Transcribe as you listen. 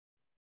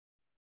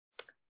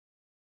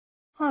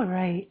All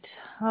right,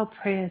 I'll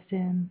pray us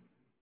in.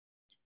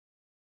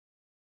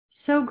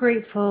 So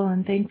grateful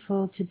and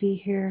thankful to be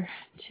here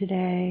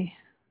today,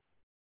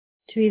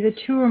 to be the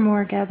two or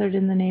more gathered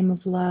in the name of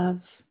love.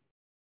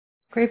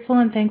 Grateful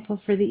and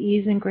thankful for the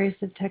ease and grace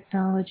of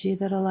technology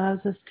that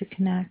allows us to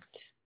connect.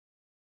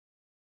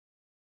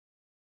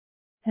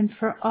 And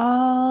for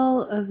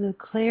all of the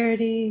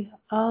clarity,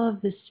 all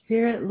of the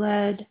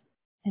spirit-led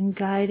and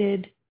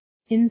guided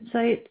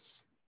insights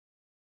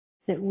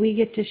that we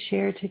get to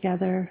share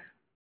together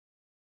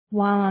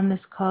while on this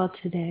call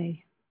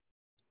today.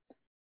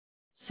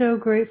 So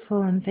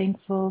grateful and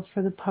thankful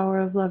for the Power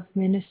of Love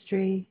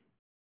ministry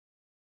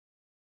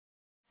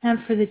and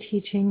for the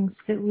teachings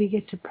that we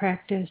get to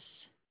practice,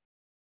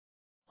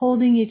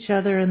 holding each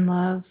other in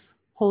love,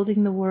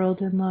 holding the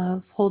world in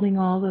love, holding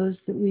all those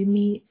that we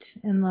meet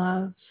in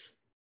love.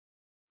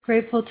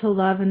 Grateful to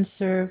love and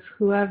serve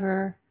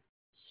whoever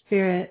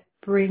Spirit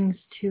brings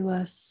to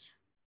us,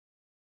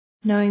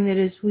 knowing that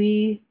as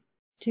we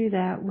do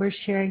that, we're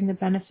sharing the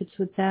benefits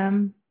with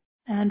them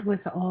and with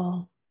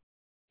all,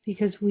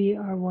 because we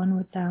are one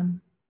with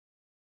them.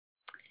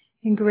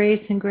 In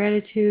grace and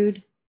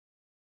gratitude,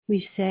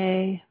 we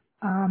say,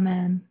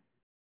 Amen.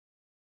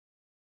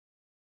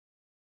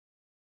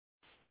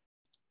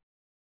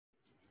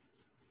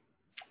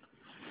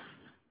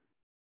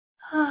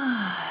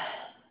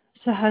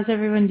 So how's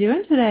everyone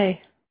doing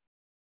today?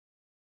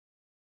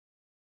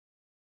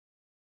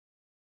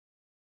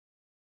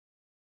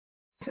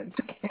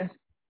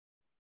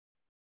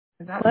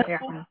 What?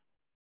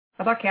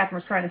 I thought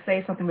Catherine was trying to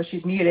say something, but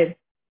she's muted.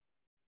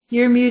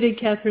 You're muted,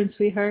 Catherine,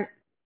 sweetheart.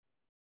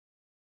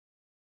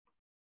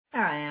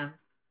 There I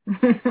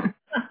am.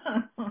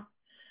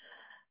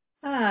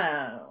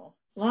 Oh,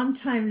 long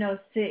time no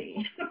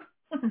see.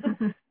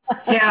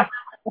 Yeah,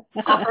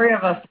 all three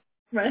of us.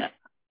 Right.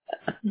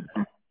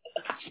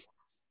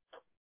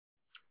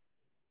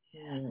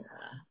 Yeah.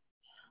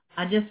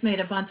 I just made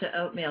a bunch of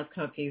oatmeal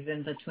cookies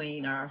in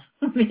between our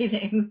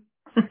meetings.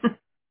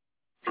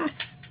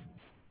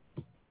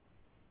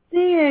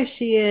 There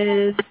she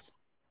is.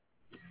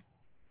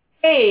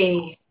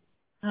 Hey.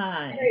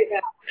 Hi. Sorry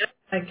about that.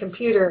 My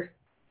computer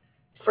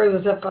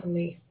froze up on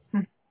me.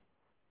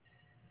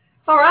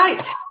 All right.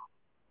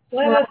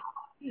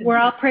 We're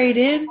all prayed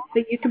in,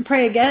 but you can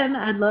pray again.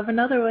 I'd love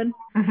another one.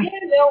 Yeah,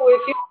 no,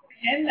 if you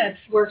can, that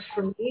works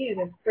for me,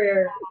 and a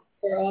prayer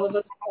for all of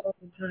us all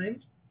the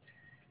time.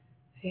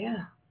 Yeah.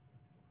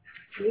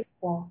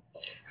 Beautiful.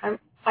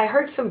 I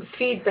heard some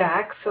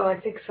feedback, so I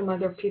think some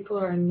other people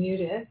are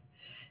unmuted.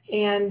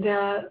 And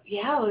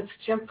yeah, let's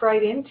jump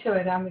right into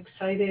it. I'm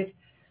excited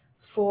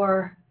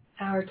for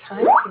our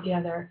time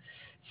together.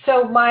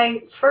 So my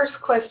first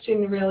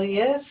question really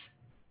is,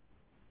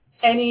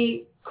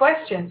 any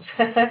questions?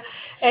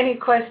 Any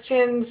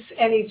questions,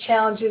 any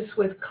challenges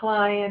with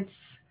clients,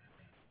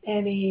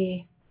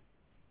 any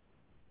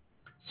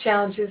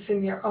challenges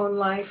in your own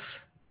life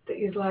that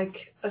you'd like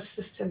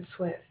assistance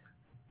with?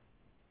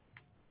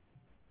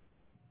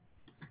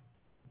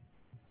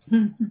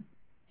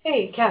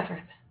 Hey,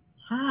 Catherine.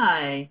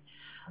 Hi.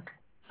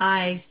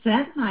 I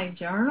sent my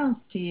journals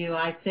to you.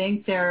 I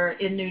think they're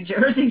in New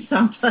Jersey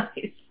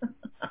someplace.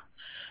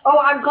 Oh,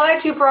 I'm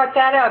glad you brought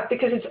that up,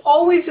 because it's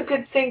always a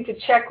good thing to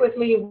check with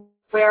me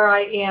where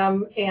I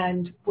am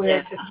and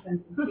where to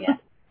send them. Yeah.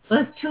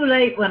 Well, it's too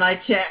late when I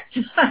checked.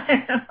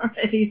 I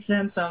already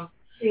sent them.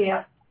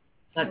 Yeah.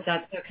 But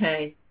that's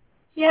okay.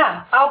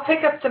 Yeah, I'll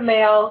pick up the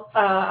mail.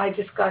 I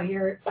just got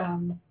here.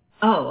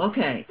 Oh,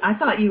 okay. I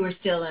thought you were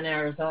still in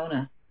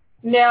Arizona.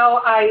 No,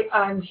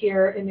 I'm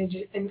here in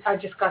I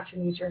just got to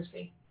New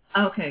Jersey.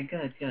 Okay,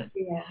 good.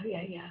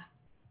 Yeah.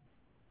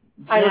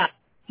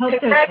 Hope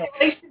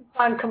congratulations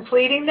on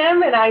completing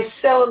them, and I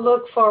so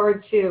look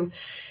forward to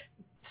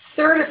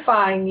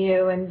certifying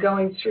you and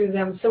going through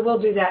them. So we'll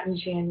do that in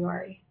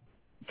January.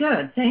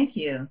 Good. Thank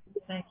you.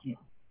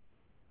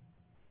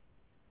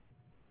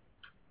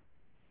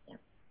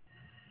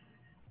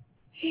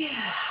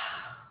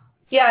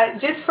 Yeah,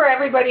 just for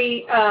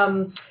everybody,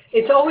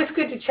 it's always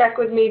good to check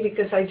with me,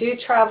 because I do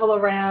travel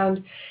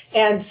around,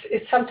 and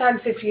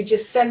sometimes if you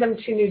just send them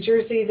to New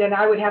Jersey, then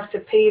I would have to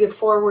pay to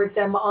forward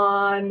them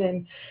on,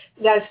 and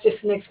that's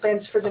just an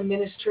expense for the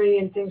ministry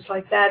and things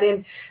like that.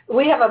 And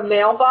we have a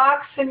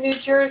mailbox in New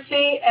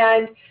Jersey,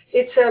 and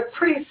it's a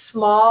pretty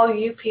small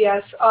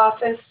UPS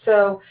office,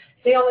 so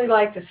they only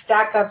like to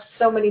stack up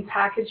so many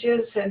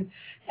packages,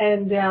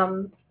 and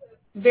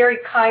very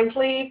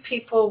kindly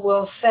people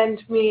will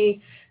send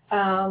me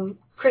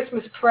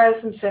Christmas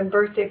presents and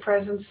birthday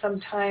presents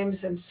sometimes,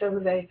 and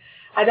so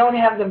I don't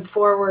have them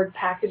forward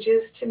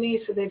packages to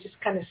me, so they just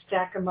kind of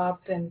stack them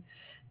up, and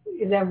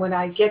then when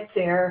I get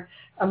there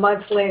a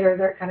month later,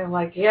 they're kind of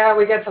like, yeah,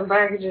 we got some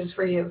packages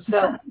for you.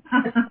 So,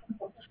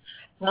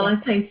 well,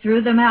 if they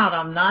threw them out,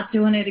 I'm not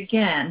doing it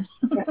again.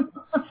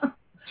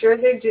 Sure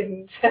they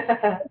didn't.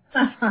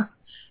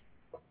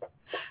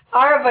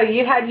 Arva,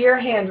 you had your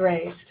hand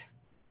raised.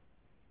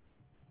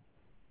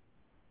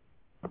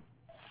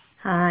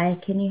 Hi,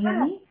 can you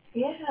hear me?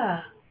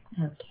 Yeah.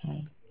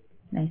 Okay.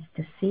 Nice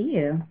to see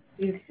you.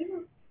 You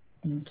too.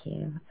 Thank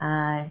you.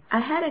 I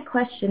had a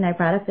question I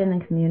brought up in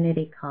the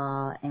community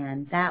call,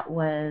 and that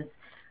was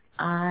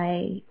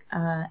I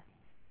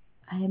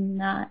am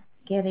not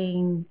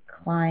getting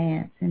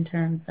clients in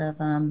terms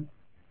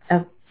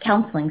of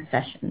counseling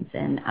sessions,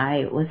 and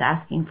I was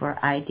asking for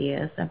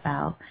ideas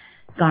about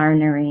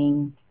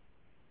garnering,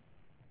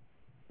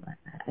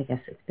 I guess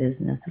it's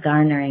business,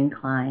 garnering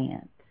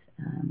clients.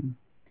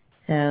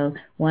 So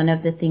one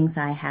of the things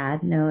I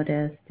had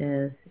noticed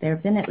is there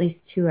have been at least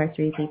 2 or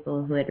 3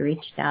 people who had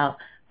reached out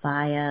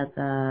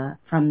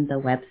from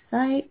the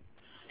website.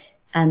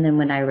 And then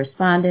when I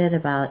responded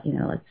about,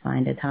 let's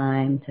find a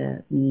time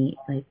to meet,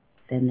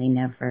 then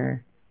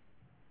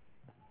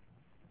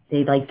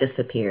they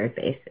disappeared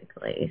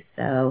basically.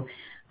 So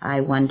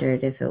I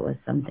wondered if it was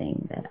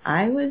something that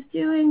I was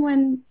doing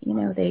when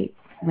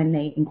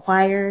they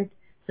inquired.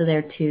 So there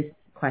are 2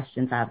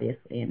 questions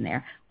obviously in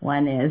there.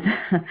 One is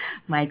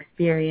my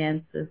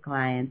experience with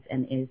clients,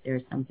 and is there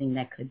something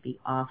that could be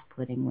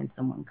off-putting when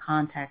someone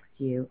contacts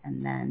you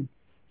and then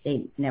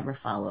they never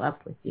follow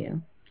up with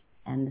you?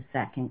 And the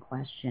second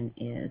question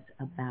is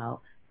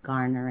about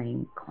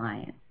garnering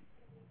clients.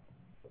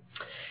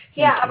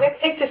 Yeah, I'm going to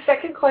take the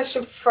second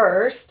question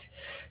first.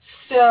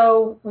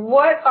 So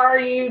what are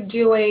you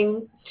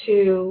doing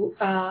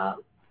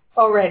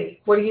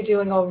already? What are you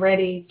doing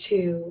already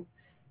to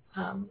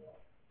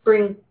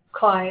bring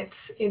clients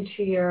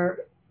into your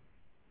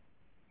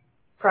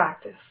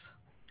practice?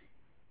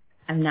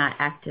 I'm not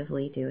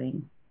actively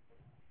doing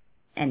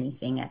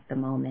anything at the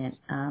moment.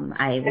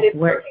 It's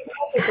working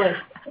perfectly.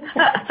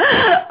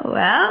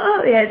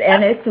 Well,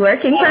 and it's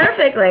working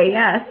perfectly,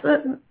 yes.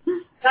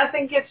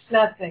 Nothing gets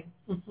nothing.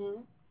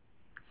 Mm-hmm.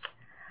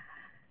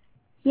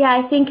 Yeah,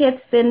 I think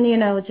it's been,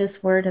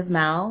 just word of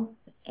mouth.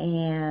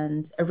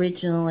 And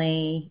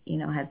originally,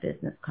 I had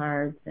business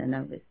cards, and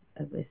I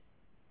was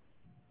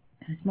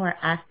more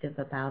active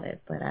about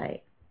it, but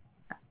I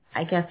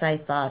guess I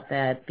thought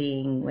that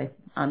being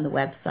on the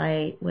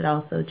website would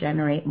also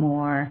generate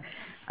more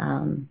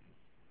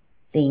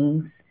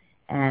things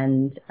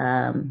and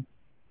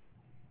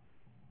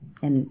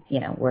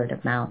word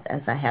of mouth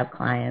as I have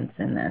clients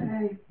and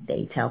then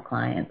they tell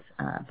clients,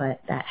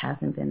 but that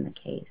hasn't been the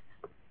case.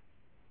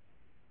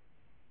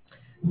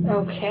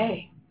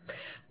 Okay.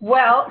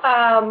 Well,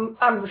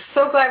 I'm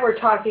so glad we're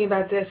talking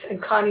about this,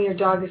 and Connie, your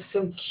dog is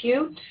so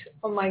cute.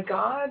 Oh my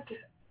God.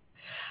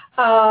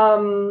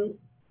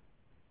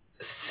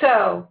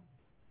 So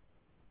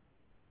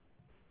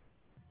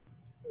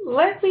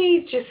let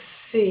me just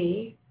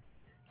see.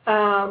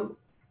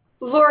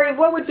 Lori,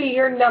 what would be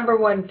your number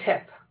 1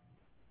 tip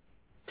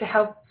to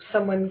help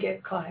someone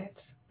get clients?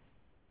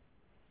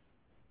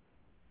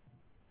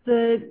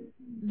 The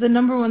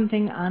number 1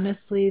 thing,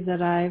 honestly,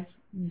 that I've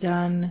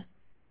done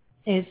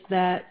is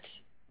that,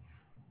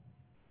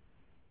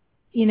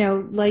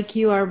 like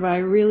you are, but I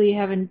really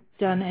haven't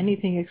done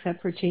anything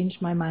except for change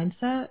my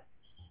mindset.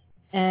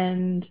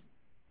 And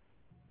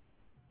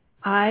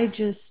I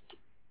just,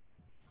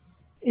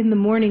 in the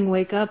morning,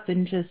 wake up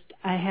and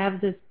I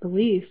have this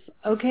belief,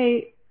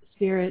 okay,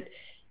 Spirit,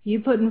 you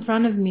put in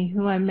front of me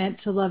who I'm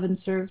meant to love and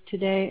serve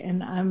today,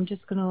 and I'm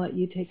just going to let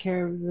you take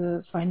care of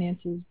the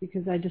finances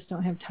because I just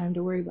don't have time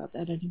to worry about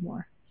that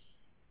anymore.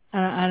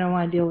 I don't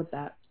want to deal with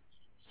that.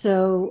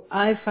 So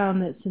I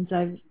found that since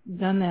I've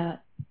done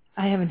that,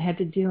 I haven't had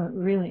to do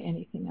really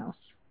anything else.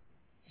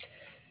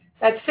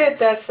 That's it.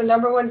 That's the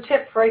number 1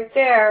 tip right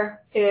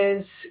there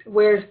is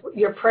where's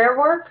your prayer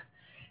work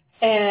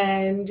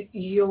and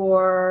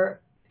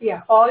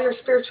all your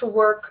spiritual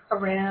work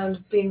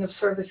around being of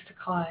service to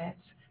clients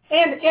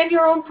and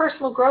your own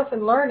personal growth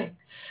and learning.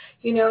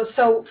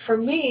 So for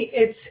me,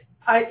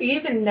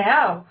 even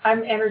now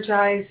I'm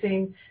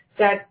energizing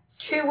that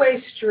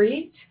 2-way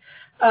street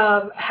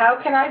of how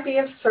can I be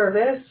of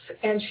service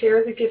and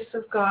share the gifts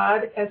of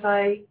God as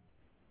I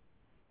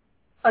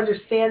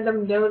understand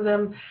them, know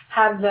them,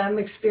 have them,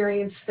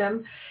 experience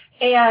them,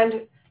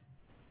 and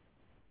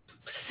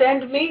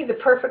send me the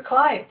perfect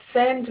client.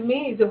 Send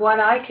me the one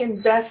I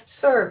can best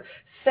serve.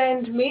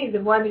 Send me the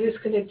one who's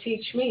going to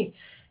teach me.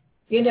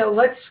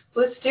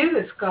 Let's do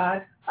this,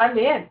 God. I'm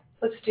in.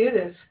 Let's do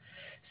this.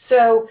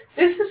 So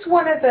this is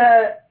one of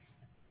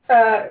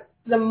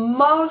the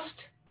most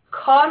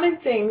common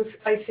things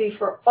I see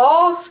for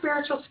all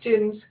spiritual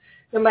students,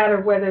 no matter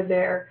whether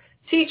they're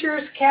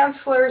teachers,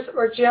 counselors,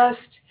 or just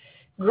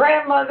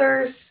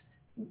grandmothers,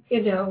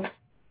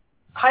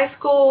 high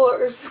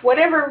schoolers,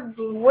 whatever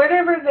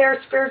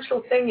their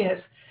spiritual thing is,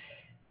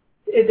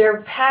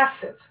 they're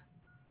passive.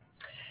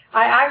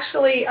 I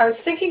was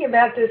thinking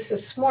about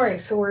this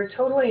morning, so we're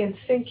totally in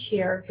sync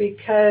here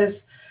because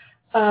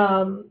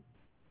a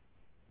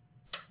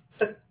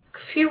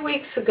few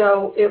weeks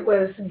ago it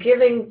was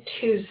Giving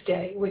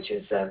Tuesday, which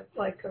is a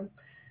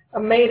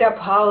made-up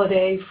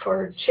holiday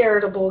for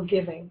charitable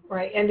giving,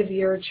 right? End of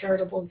year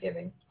charitable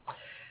giving.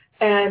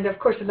 And of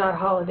course it's not a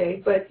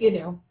holiday, but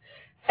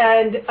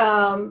And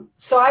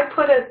so I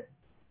put a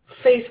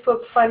Facebook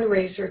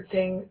fundraiser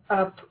thing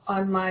up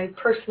on my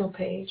personal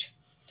page.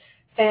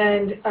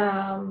 And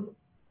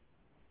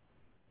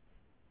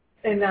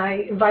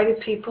I invited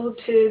people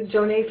to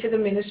donate to the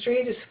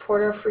ministry to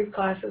support our free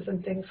classes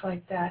and things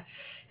like that.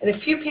 And a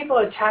few people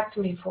attacked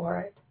me for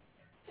it.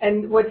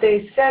 And what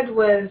they said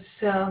was,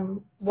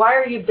 why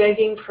are you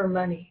begging for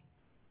money?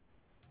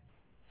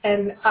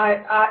 And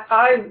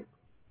I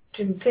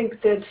didn't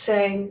think that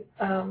saying,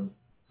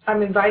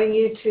 I'm inviting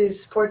you to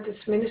support this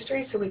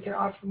ministry so we can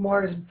offer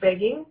more is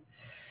begging.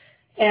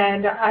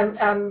 And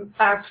I'm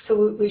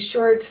absolutely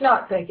sure it's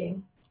not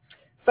begging.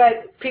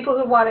 But people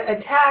who want to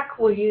attack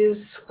will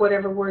use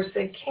whatever words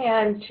they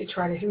can to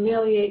try to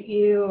humiliate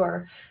you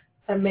or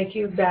make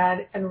you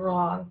bad and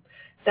wrong.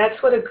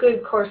 That's what a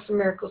good Course in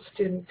Miracles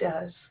student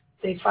does.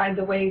 They find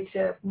the way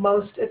to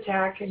most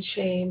attack and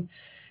shame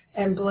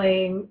and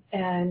blame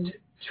and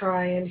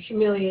try and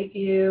humiliate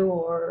you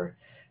or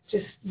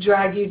just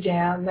drag you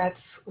down. That's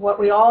what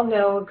we all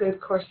know a good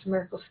Course in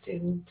Miracles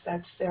student,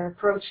 that's their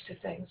approach to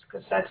things,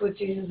 because that's what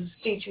Jesus is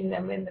teaching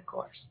them in the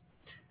Course.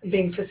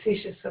 Being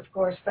facetious, of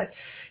course, but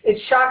it's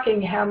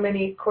shocking how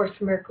many Course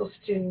in Miracles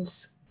students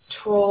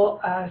troll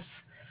us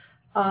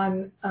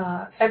on,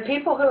 and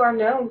people who are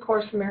known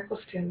Course in Miracles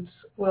students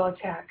will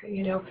attack.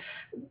 You know,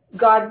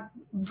 God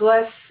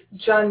bless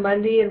John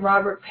Mundy and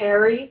Robert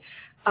Perry.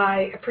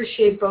 I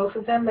appreciate both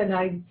of them, and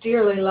I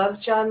dearly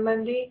love John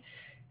Mundy.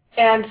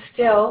 And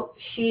still,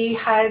 he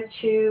had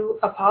to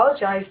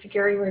apologize to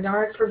Gary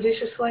Renard for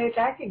viciously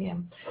attacking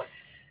him.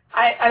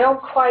 I don't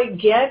quite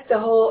get the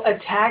whole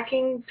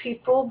attacking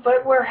people,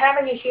 but we're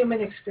having a human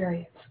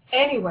experience.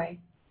 Anyway,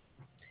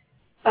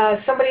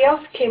 somebody else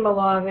came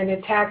along and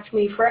attacked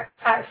me for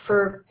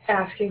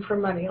asking for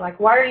money. Like,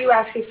 why are you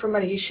asking for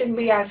money? You shouldn't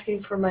be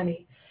asking for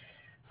money.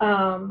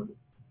 Well,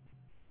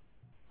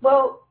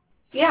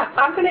 yeah,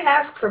 I'm going to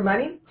ask for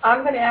money.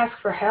 I'm going to ask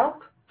for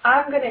help.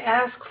 I'm going to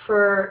ask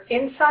for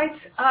insights.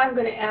 I'm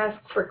going to ask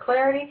for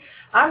clarity.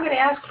 I'm going to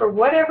ask for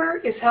whatever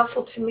is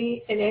helpful to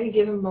me in any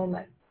given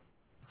moment.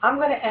 I'm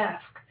going to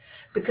ask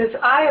because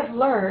I have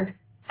learned,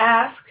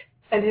 ask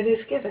and it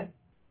is given.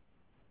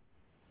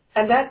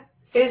 And that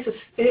is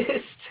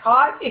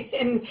taught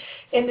in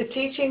the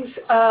teachings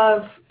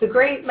of the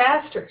great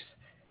masters.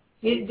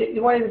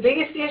 One of the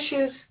biggest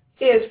issues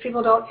is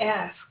people don't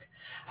ask.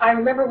 I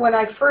remember when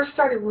I first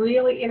started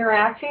really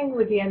interacting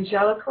with the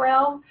angelic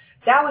realm,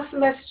 that was the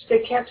message they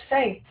kept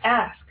saying,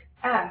 ask,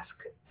 ask,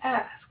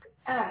 ask,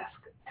 ask,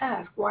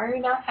 ask. Why are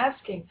you not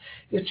asking?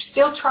 You're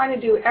still trying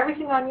to do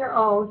everything on your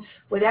own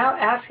without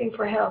asking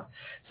for help.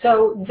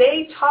 So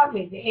they taught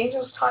me, the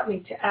angels taught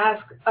me to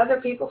ask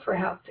other people for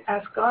help, to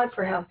ask God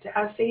for help, to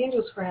ask the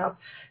angels for help,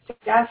 to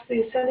ask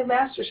the Ascended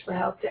Masters for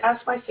help, to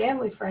ask my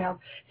family for help,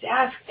 to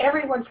ask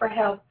everyone for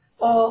help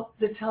all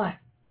the time.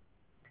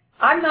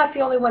 I'm not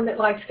the only one that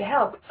likes to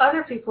help.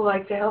 Other people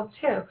like to help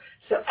too.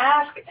 So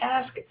ask,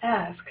 ask,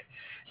 ask.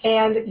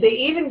 And they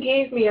even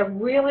gave me a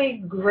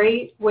really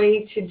great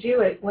way to do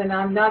it when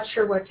I'm not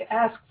sure what to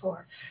ask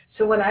for.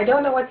 So when I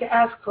don't know what to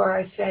ask for,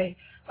 I say,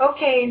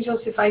 okay,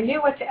 angels, if I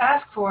knew what to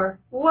ask for,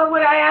 what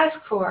would I ask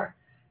for?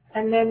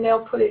 And then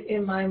they'll put it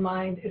in my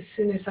mind as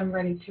soon as I'm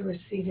ready to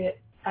receive it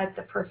at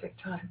the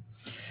perfect time.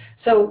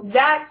 So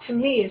that, to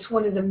me, is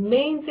one of the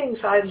main things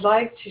I'd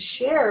like to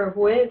share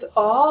with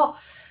all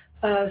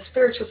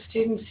spiritual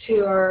students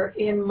who are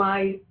in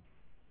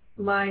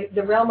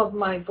the realm of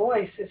my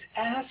voice is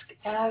ask,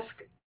 ask,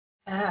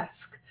 ask.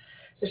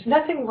 There's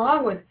nothing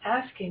wrong with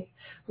asking.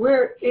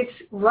 It's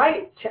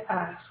right to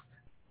ask.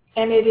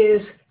 And it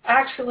is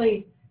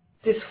actually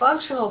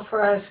dysfunctional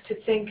for us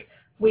to think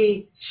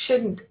we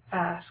shouldn't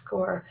ask,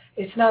 or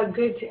it's not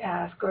good to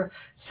ask, or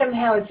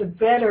somehow it's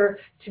better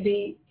to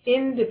be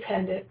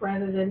independent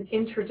rather than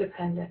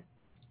interdependent.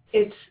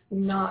 It's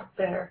not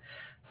better.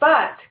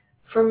 But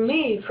for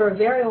me, for a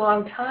very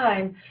long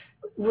time,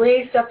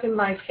 raised up in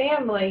my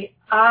family,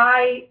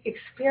 I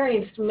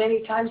experienced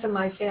many times in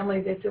my family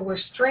that there were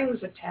strings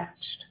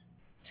attached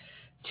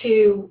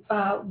to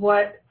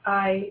what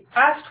I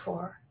asked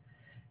for.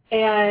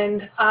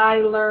 And I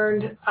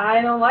learned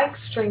I don't like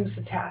strings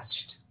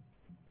attached.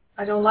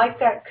 I don't like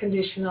that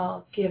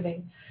conditional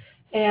giving.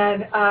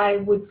 And I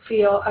would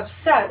feel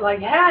upset, like,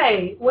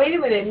 hey, wait a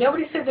minute,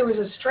 nobody said there was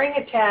a string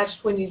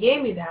attached when you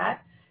gave me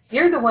that.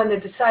 You're the one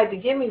that decided to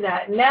give me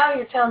that. Now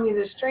you're telling me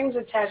there's strings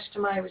attached to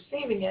my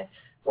receiving it.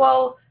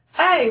 Well,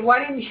 hey, why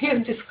didn't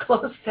you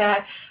disclose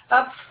that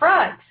up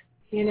front,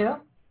 you know?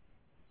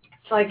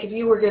 It's like if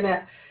you were going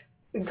to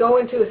go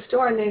into a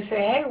store and they say,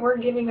 hey, we're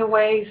giving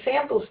away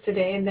samples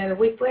today, and then a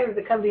week later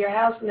they come to your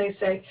house and they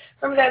say,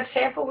 remember that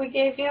sample we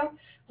gave you?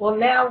 Well,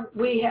 now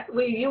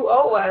you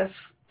owe us,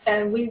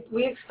 and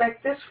we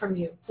expect this from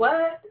you.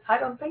 What? I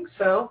don't think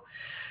so.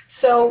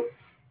 So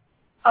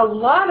a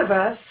lot of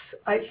us,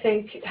 I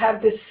think,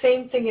 have the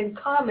same thing in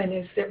common,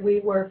 is that we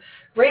were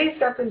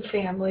raised up in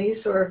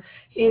families or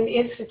in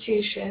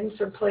institutions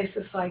or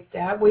places like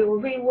that. We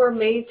were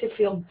made to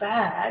feel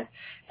bad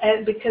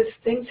and because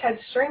things had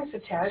strings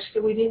attached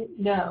that we didn't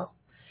know.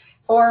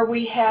 Or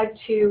we had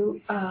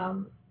to,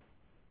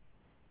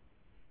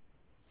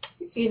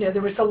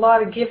 there was a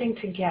lot of giving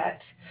to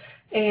get.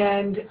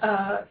 And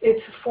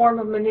it's a form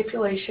of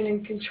manipulation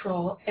and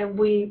control, and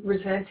we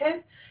resent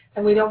it,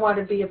 and we don't want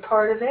to be a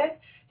part of it,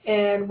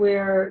 and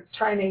we're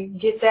trying to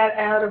get that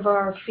out of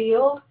our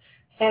field.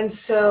 And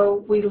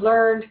so we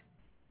learned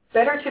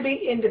better to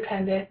be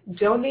independent,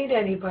 don't need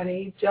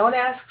anybody, don't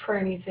ask for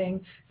anything,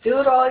 do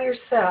it all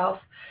yourself.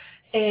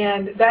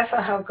 And that's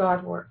not how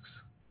God works.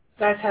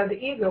 That's how the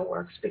ego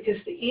works, because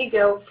the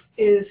ego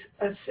is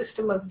a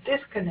system of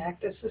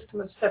disconnect, a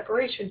system of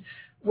separation,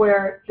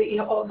 where the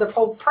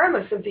whole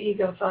premise of the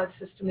ego thought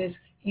system is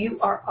you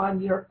are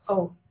on your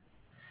own.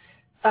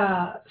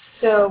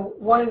 So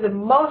one of the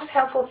most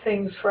helpful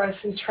things for us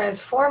in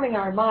transforming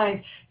our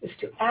mind is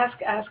to ask,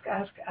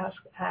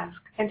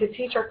 and to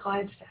teach our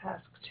clients to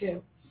ask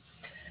too,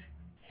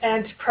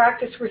 and to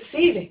practice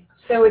receiving.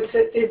 So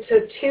it's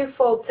a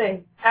twofold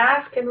thing: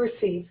 ask and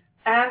receive,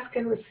 ask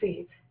and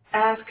receive,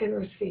 ask and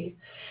receive.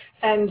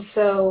 And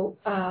so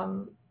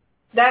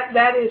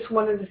that is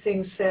one of the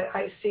things that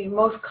I see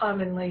most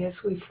commonly, is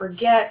we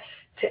forget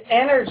to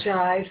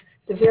energize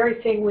the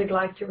very thing we'd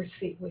like to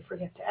receive. We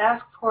forget to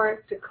ask for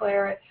it,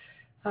 declare it,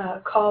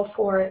 call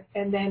for it,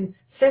 and then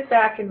sit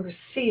back and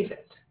receive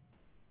it.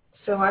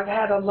 So I've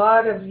had a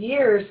lot of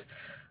years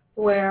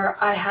where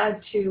I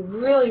had to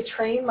really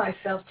train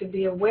myself to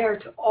be aware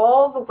to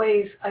all the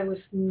ways I was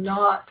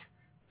not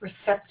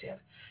receptive,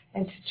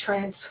 and to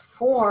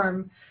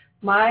transform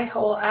my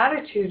whole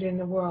attitude in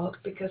the world,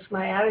 because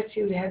my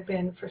attitude had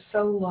been for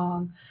so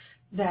long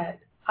that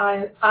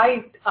I'm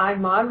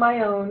on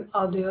my own,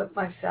 I'll do it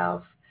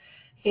myself.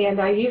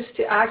 And I used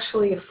to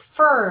actually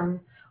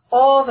affirm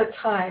all the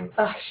time,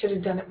 oh, I should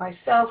have done it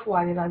myself.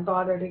 Why did I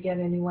bother to get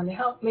anyone to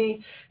help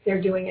me?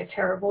 They're doing a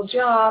terrible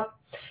job.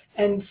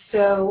 And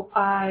so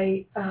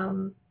I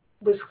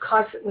was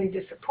constantly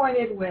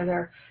disappointed,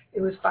 whether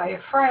it was by a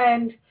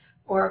friend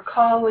or a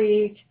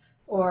colleague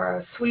or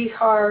a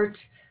sweetheart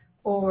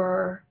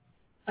or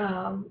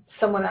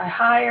someone I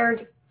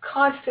hired.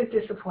 Constant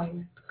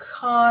disappointment,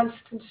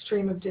 constant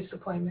stream of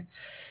disappointment.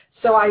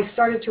 So I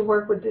started to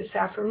work with this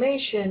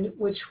affirmation,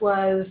 which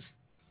was,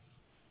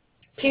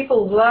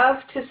 people love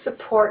to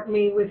support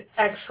me with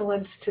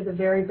excellence to the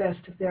very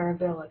best of their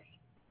ability.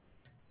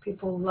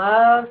 People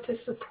love to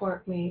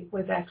support me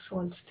with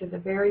excellence to the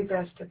very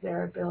best of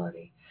their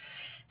ability.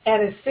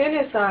 And as soon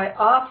as I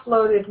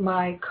offloaded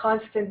my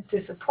constant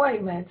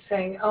disappointment,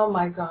 saying, oh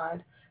my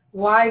God,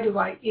 why do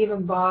I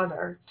even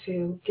bother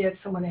to get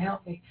someone to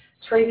help me?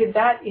 Traded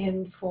that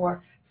in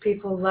for,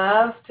 people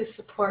love to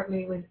support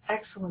me with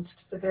excellence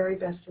to the very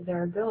best of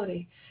their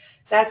ability.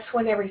 That's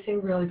when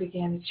everything really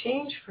began to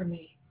change for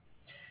me,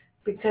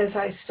 because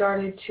I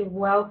started to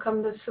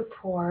welcome the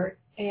support,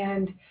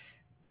 and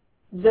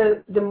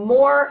the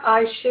more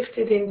I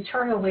shifted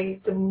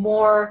internally, the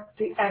more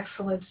the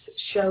excellence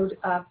showed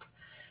up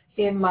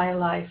in my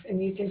life. And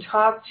you can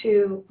talk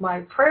to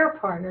my prayer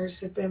partners,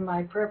 who've been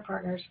my prayer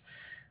partners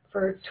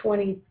for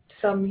 20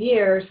 some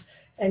years,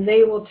 and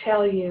they will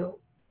tell you,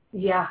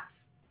 yeah,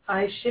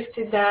 I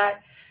shifted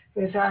that,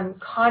 because I'm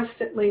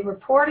constantly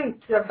reporting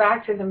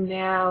back to them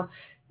now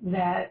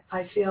that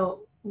I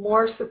feel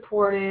more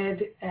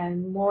supported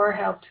and more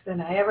helped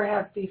than I ever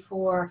have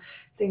before.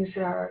 Things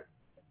are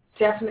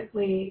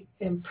definitely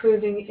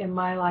improving in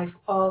my life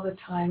all the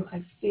time.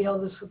 I feel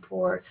the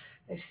support.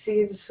 I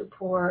see the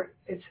support.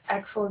 It's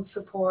excellent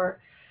support.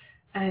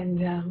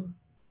 And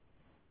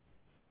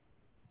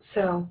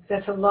so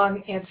that's a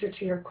long answer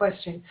to your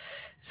question.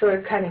 So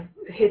it kind of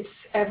hits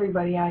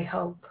everybody, I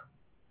hope.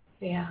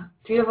 Yeah.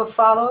 Do you have a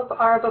follow-up,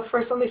 Arba?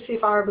 First, let me see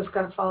if Arba's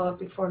got a follow-up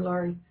before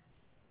Lori.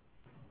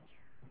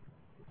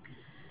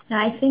 No,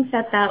 I think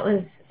that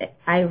was,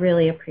 I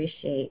really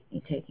appreciate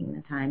you taking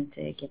the time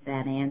to get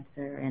that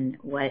answer. And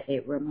what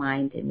it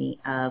reminded me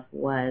of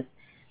was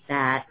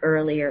that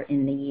earlier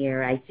in the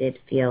year, I did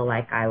feel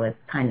like I was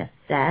kind of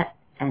set.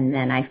 And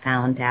then I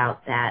found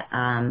out that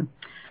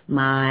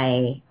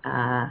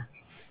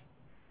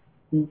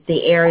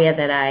the area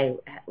that I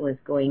was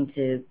going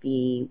to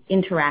be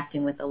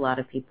interacting with a lot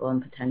of people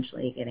and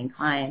potentially getting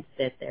clients,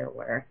 that there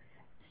were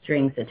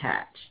strings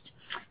attached.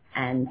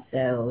 And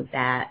so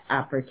that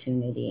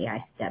opportunity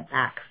I stepped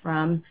back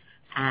from,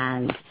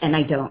 and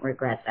I don't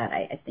regret that.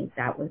 I think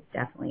that was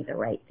definitely the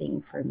right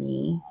thing for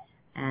me.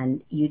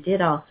 And you did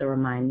also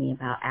remind me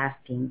about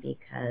asking,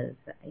 because,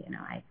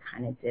 I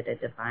kind of did a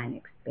divine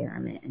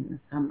experiment in the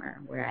summer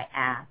where I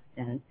asked,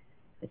 and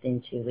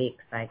within 2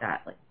 weeks I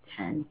got like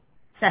 10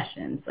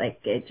 sessions,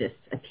 like it just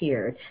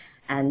appeared.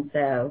 And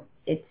so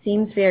it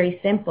seems very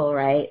simple,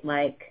 right?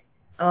 Like,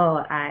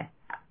 oh, I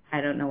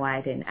don't know why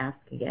I didn't ask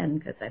again,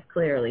 because I've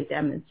clearly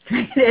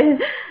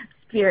demonstrated,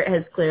 Spirit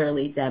has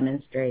clearly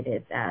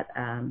demonstrated that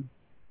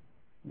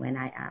when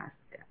I ask,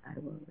 I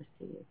will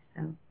receive.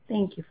 So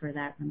thank you for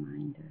that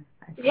reminder.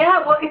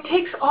 Yeah, well, it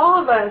takes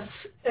all of us.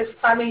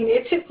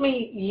 It took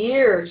me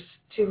years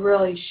to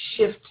really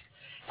shift,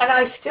 and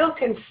I still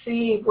can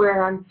see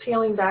where I'm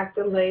peeling back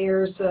the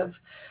layers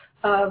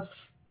of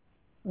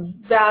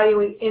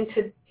valuing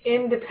into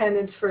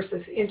independence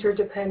versus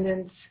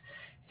interdependence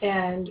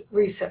and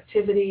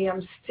receptivity.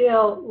 I'm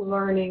still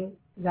learning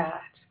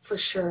that for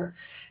sure,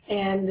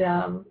 and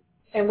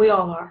we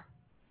all are.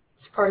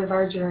 It's part of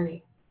our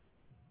journey.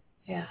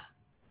 Yeah.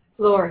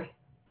 Lori.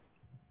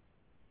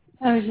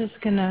 I was just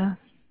going to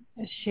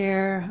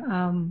share,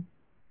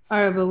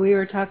 Arba, we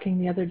were talking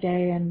the other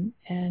day,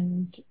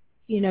 and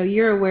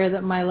you're aware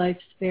that my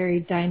life's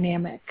very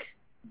dynamic,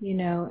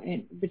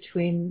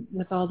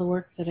 with all the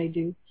work that I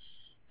do.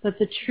 But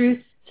the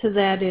truth to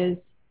that is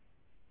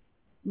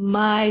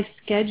my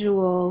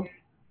schedule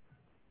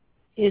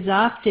is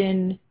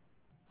often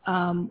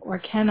or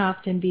can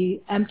often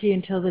be empty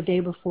until the day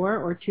before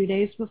or 2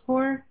 days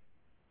before.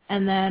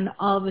 And then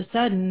all of a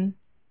sudden,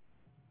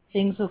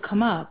 things will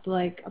come up,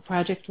 like a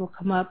project will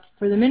come up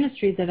for the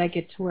ministry that I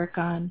get to work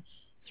on.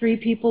 3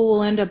 people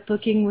will end up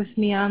booking with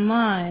me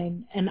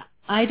online. And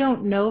I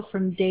don't know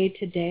from day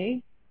to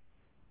day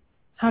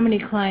how many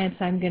clients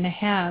I'm going to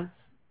have.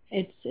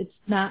 It's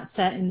not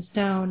set in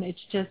stone.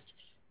 It's just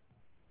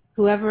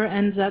whoever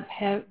ends up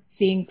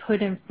being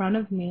put in front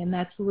of me, and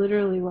that's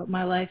literally what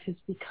my life has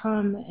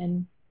become.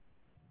 And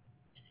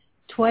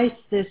twice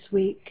this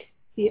week,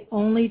 the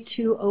only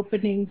 2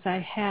 openings I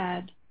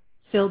had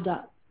filled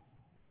up.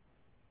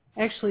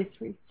 Actually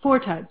 4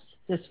 times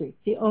this week.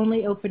 The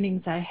only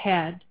openings I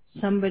had,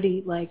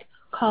 somebody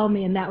called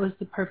me and that was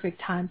the perfect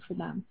time for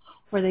them.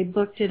 Or they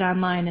booked it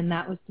online and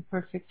that was the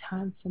perfect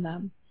time for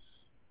them.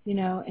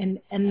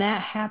 And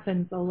that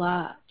happens a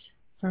lot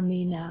for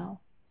me now.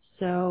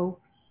 So,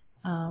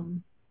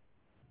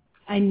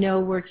 I know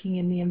working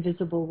in the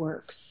invisible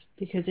works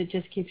because it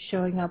just keeps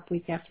showing up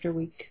week after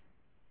week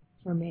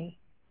for me.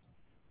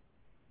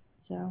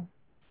 So,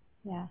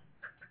 yeah.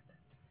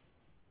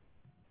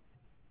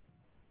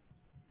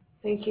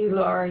 Thank you,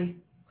 Lori.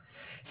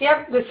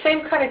 Yeah, the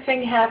same kind of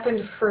thing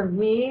happened for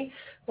me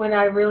when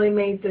I really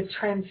made the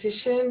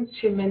transition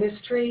to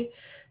ministry,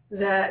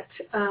 that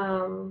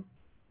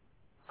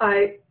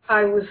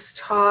I was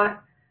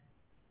taught,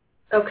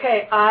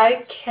 okay,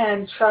 I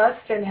can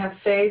trust and have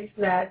faith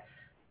that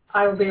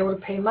I will be able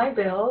to pay my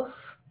bills,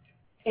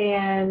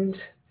 and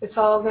it's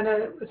all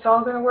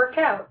gonna work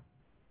out,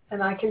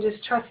 and I can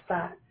just trust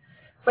that.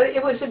 But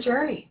it was a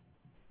journey.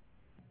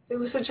 It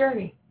was a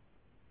journey.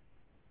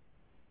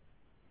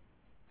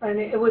 And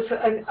it was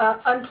an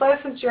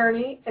unpleasant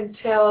journey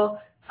until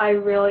I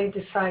really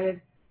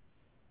decided,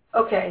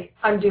 okay,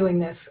 I'm doing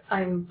this.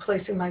 I'm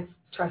placing my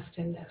trust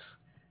in this.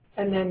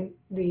 And then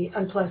the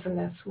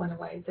unpleasantness went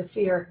away. The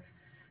fear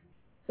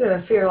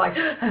like,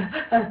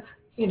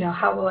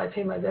 how will I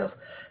pay my bills?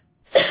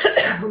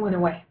 went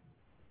away.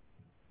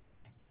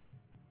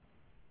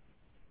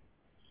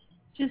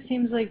 It just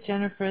seems like,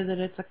 Jennifer, that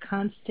it's a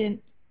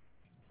constant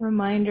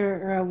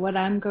reminder, or what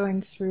I'm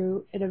going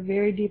through at a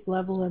very deep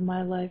level in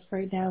my life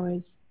right now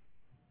is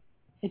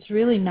it's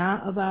really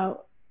not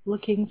about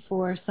looking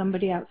for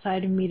somebody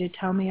outside of me to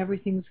tell me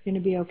everything's going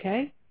to be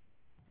okay.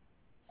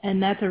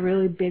 And that's a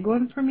really big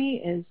one for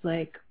me, is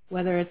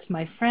whether it's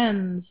my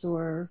friends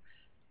or,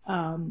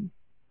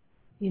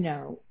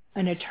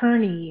 an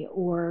attorney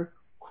or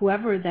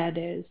whoever that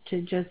is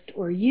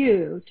or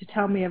you to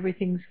tell me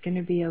everything's going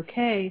to be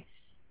okay.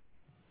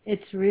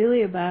 It's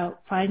really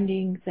about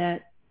finding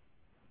that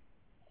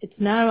it's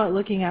not about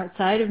looking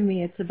outside of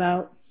me. It's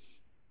about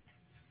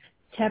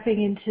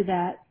tapping into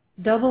that,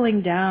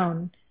 doubling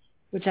down,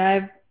 which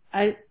I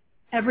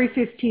every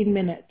 15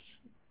 minutes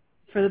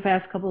for the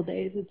past couple of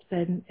days, it's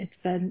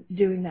been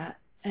doing that.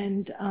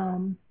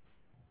 And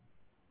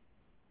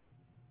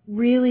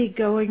really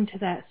going to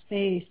that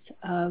space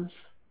of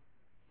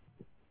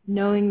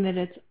knowing that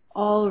it's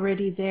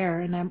already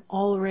there and I'm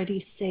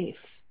already safe.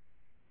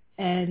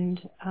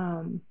 And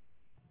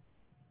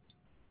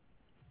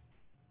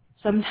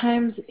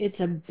sometimes it's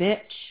a bitch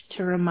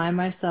to remind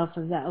myself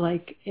of that.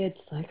 It's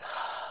oh,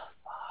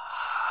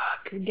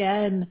 fuck,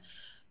 again.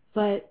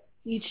 But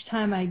each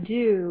time I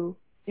do,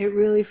 it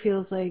really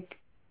feels like,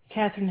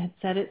 Catherine had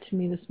said it to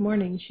me this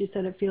morning. She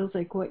said it feels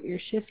like what you're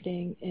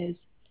shifting is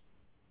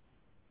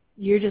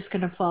you're just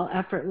going to fall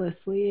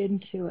effortlessly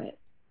into it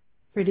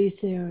pretty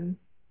soon.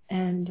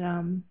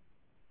 And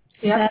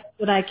that's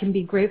what I can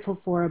be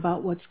grateful for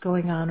about what's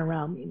going on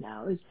around me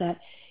now, is that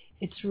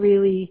it's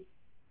really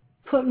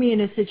put me in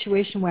a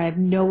situation where I have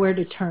nowhere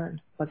to turn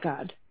but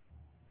God.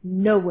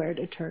 Nowhere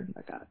to turn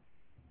but God.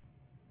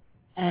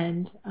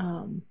 And,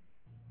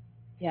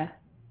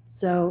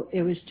 so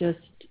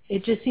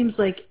it just seems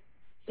like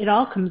it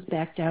all comes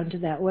back down to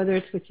that, whether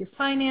it's with your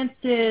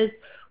finances,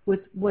 with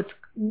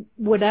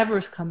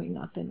whatever's coming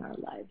up in our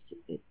lives.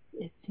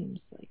 It seems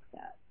like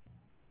that.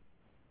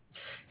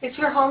 Is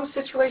your home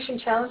situation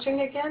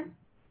challenging again?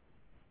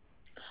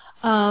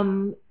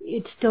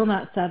 It's still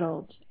not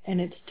settled, and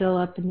it's still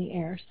up in the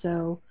air.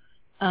 So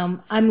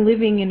I'm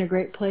living in a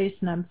great place,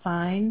 and I'm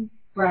fine.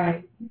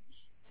 Right.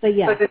 But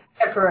yeah. But it's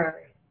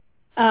temporary.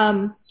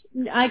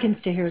 I can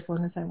stay here as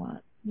long as I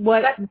want.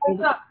 But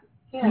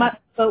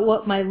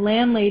what my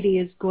landlady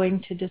is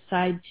going to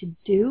decide to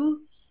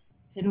do,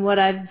 and what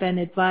I've been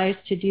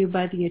advised to do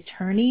by the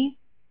attorney.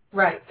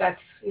 Right.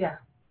 That's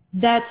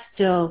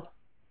still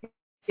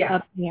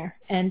up in the air.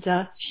 And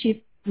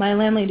my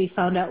landlady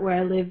found out where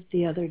I lived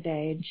the other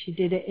day, and she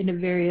did it in a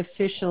very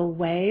official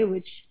way,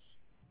 which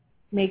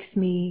makes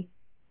me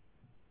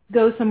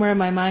go somewhere in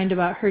my mind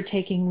about her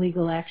taking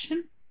legal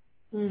action.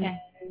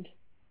 And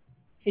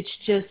it's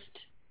just,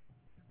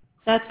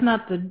 that's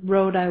not the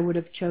road I would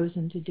have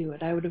chosen to do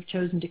it. I would have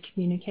chosen to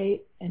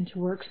communicate and to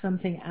work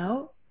something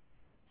out.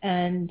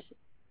 And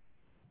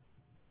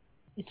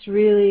it's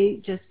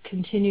really just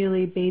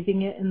continually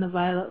bathing it in the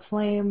violet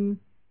flame,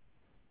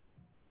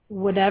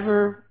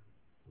 whatever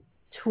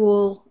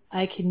tool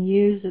I can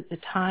use at the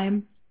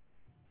time,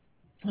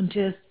 and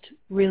just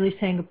really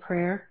saying a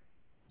prayer.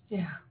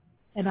 Yeah.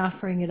 And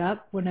offering it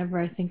up whenever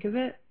I think of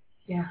it.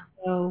 Yeah.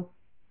 So,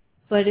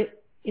 but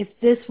if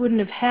this wouldn't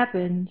have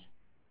happened,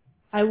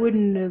 I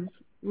wouldn't have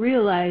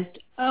realized,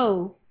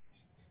 oh,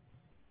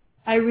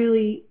 I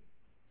really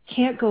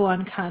can't go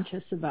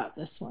unconscious about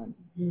this one.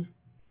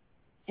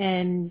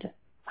 And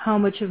how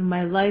much of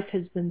my life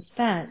has been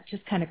spent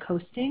just kind of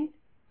coasting.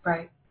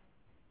 Right.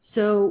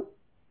 So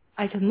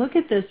I can look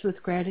at this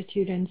with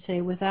gratitude and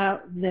say,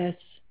 without this,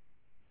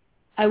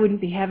 I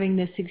wouldn't be having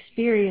this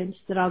experience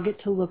that I'll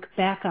get to look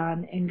back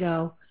on and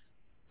go,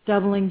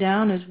 doubling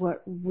down is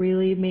what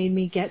really made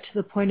me get to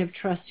the point of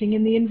trusting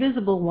in the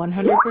invisible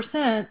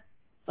 100%.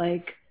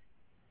 Like,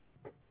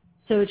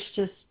 so it's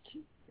just,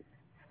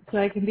 so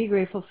I can be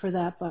grateful for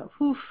that, but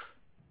whew.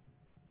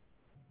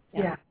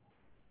 Yeah.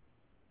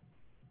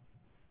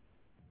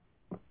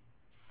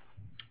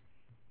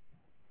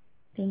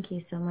 Thank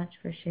you so much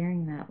for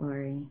sharing that,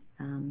 Lori.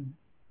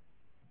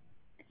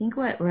 I think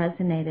what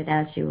resonated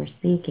as you were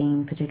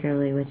speaking,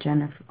 particularly with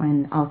Jennifer,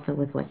 and also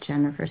with what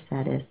Jennifer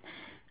said, is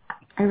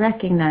I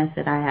recognize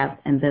that I have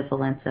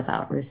ambivalence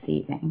about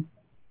receiving.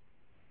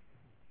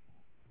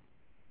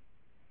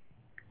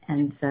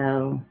 And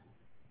so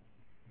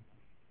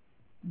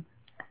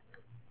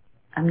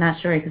I'm not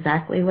sure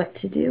exactly what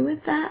to do with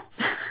that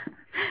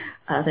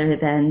other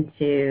than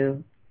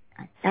to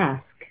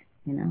ask,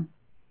 you know.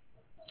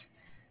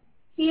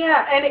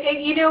 Yeah, and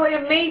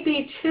it may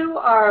be too,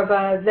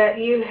 Arva, that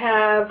you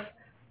have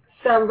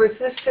some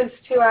resistance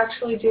to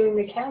actually doing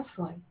the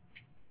counseling,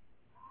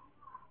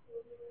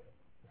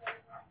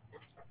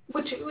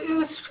 which it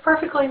was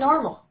perfectly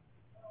normal.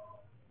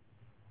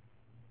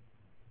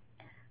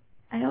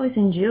 I always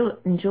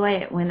enjoy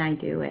it when I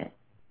do it,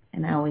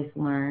 and I always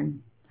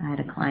learn. I had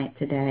a client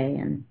today,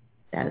 and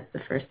that was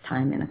the first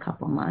time in a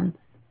couple months,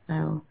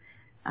 so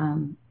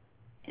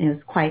it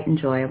was quite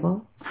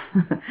enjoyable.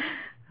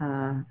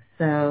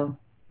 So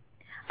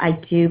I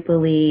do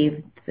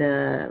believe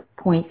the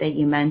point that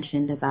you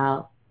mentioned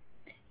about,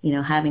 you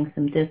know, having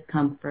some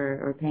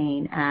discomfort or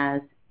pain as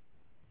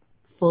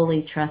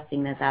fully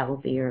trusting that that will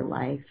be your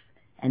life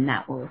and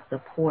that will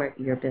support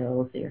your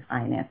bills, your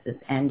finances,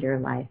 and your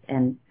life.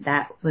 And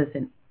that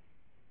wasn't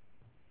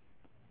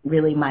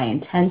really my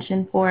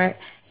intention for it.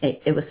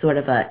 It was sort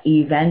of a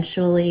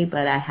eventually,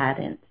 but I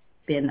hadn't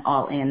been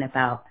all in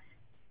about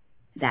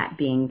that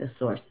being the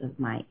source of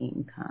my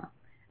income.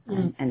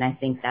 And I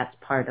think that's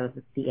part of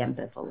the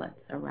ambivalence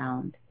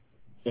around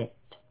it.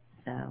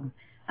 So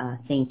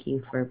thank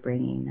you for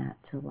bringing that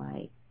to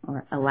light,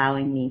 or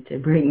allowing me to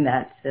bring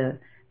that to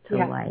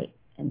light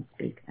and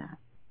speak that.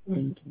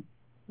 Thank you.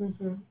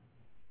 Mm-hmm.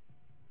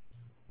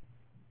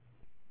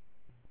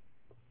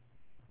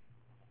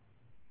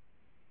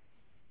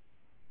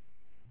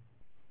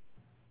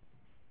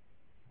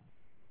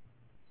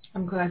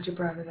 I'm glad you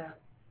brought it up.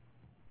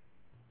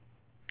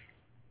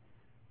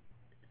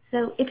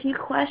 So if you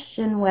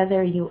question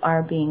whether you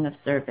are being of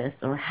service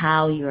or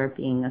how you are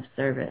being of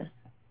service,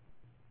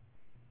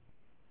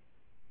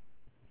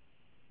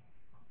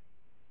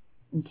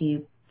 do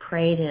you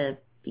pray to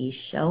be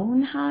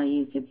shown how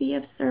you could be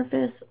of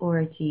service,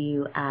 or do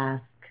you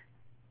ask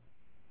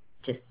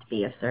just to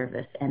be of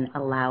service and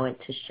allow it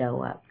to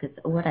show up? Because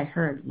what I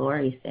heard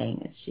Lori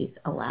saying is she's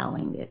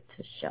allowing it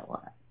to show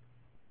up.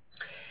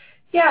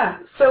 Yeah.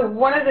 So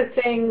one of the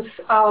things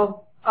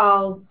I'll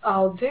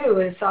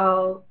do is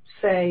I'll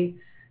say,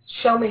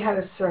 show me how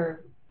to serve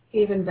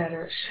even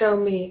better. Show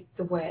me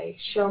the way.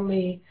 Show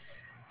me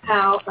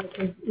how I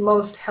can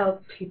most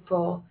help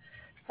people.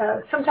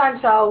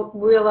 Sometimes I'll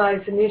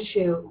realize an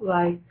issue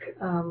like,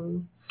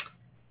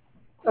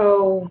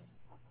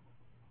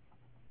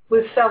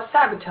 with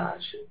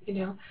self-sabotage, you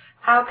know,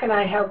 how can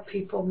I help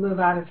people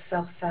move out of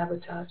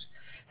self-sabotage?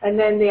 And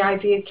then the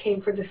idea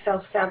came for the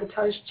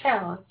self-sabotage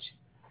challenge.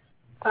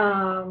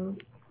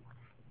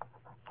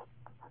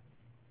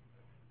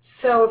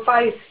 So if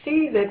I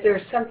see that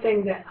there's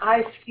something that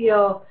I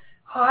feel,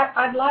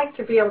 I'd like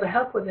to be able to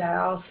help with that,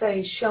 I'll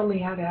say, show me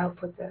how to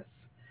help with this.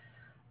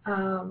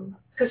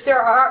 Because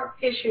there are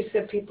issues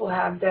that people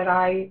have that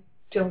I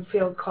don't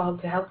feel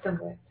called to help them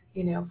with.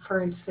 You know,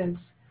 for instance,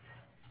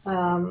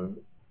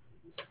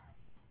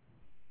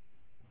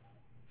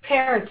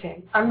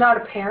 parenting. I'm not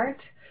a parent.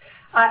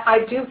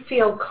 I do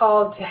feel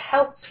called to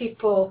help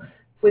people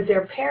with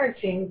their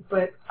parenting,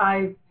 but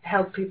I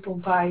help people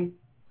by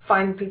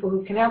finding people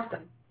who can help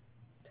them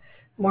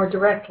more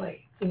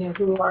directly. You know,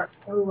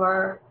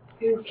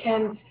 who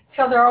can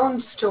tell their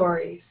own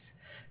stories.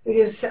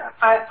 Because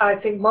I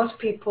think most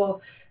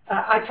people,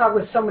 I talk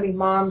with so many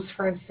moms,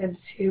 for instance,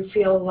 who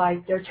feel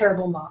like they're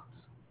terrible moms.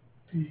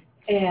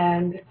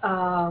 And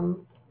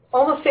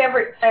almost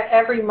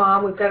every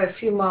mom, we've got a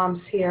few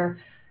moms here,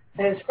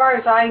 and as far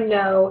as I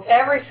know,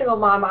 every single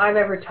mom I've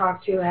ever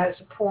talked to has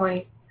a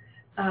point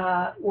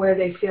where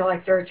they feel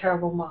like they're a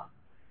terrible mom.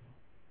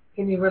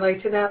 Can you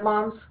relate to that,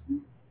 moms?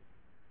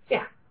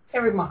 Yeah,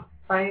 every mom,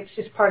 right? It's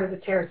just part of the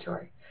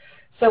territory.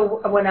 So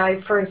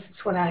for instance,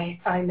 when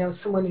I know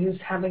someone who's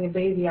having a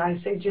baby, I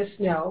say, just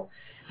know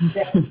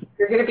that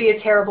you're going to be a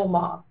terrible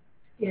mom.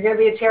 You're going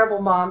to be a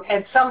terrible mom.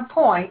 At some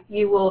point,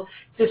 you will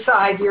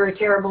decide you're a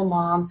terrible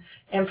mom,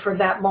 and for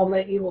that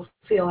moment, you will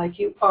feel like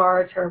you are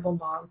a terrible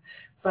mom.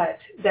 But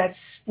that's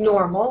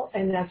normal,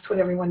 and that's what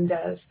everyone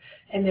does.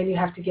 And then you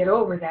have to get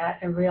over that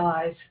and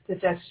realize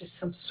that that's just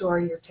some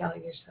story you're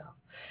telling yourself.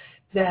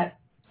 That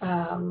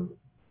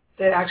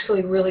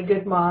actually really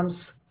good moms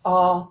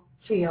all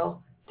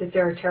feel that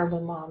they're a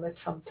terrible mom at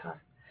some time.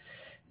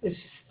 It's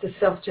just the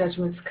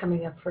self-judgment's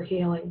coming up for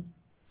healing.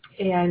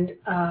 And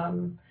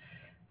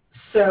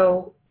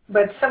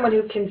but someone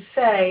who can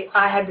say,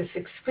 I had this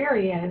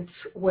experience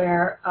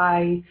where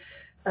I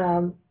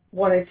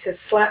wanted to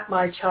slap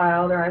my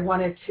child, or I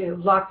wanted to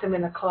lock them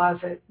in a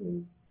closet,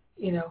 and,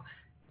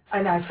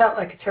 and I felt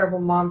like a terrible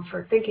mom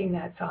for thinking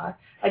that thought.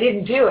 I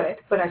didn't do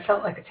it, but I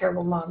felt like a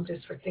terrible mom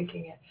just for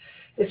thinking it.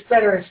 It's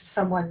better if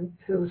someone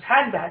who's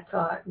had that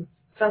thought and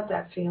felt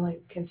that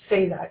feeling can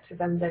say that to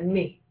them than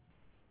me.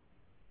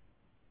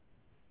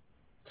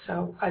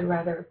 So I'd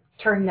rather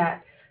turn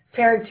that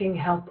parenting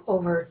help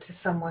over to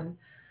someone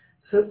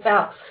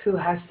else who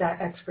has that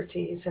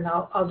expertise, and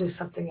I'll do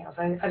something else.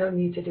 I don't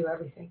need to do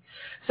everything.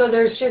 So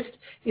there's just,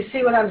 you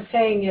see what I'm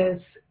saying is,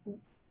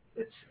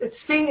 it's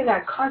being in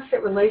that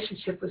constant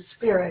relationship with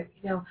Spirit.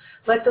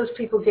 Let those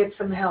people get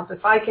some help.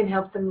 If I can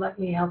help them, let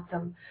me help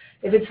them.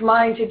 If it's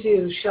mine to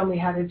do, show me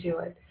how to do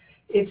it.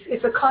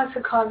 It's a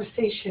constant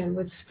conversation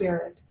with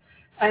Spirit,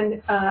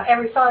 and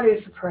every thought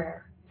is a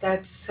prayer.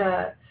 That's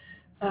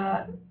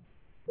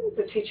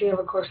the teaching of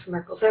A Course in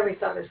Miracles. Every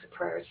thought is a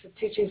prayer. It's the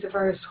teachings of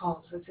Ernest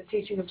Holmes. It's the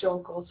teaching of Joel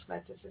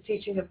Goldsmith. It's the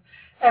teaching of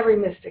every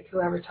mystic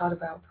who ever taught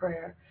about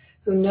prayer,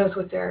 who knows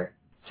what they're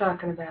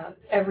talking about.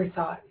 Every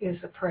thought is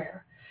a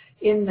prayer,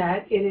 in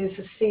that it is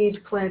a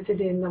seed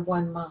planted in the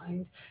one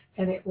mind,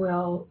 and it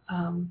will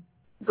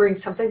bring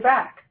something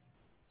back.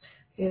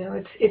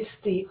 It's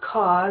the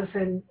cause,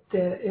 and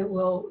the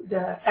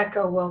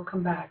echo will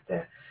come back.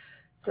 The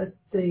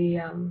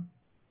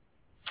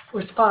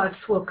response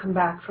will come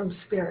back from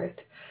Spirit.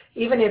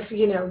 Even if,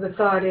 the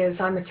thought is,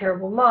 I'm a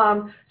terrible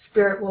mom,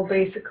 Spirit will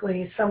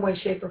basically, some way,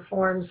 shape, or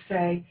form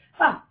say,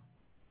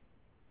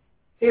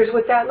 here's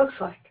what that looks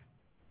like.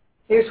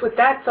 Here's what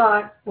that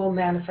thought will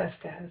manifest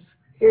as.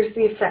 Here's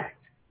the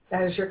effect.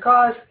 That is your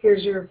cause.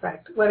 Here's your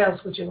effect. What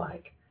else would you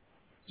like?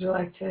 Would you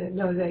like to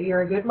know that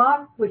you're a good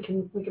mom? We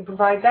can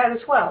provide that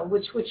as well.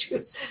 What do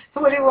you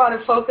want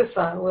to focus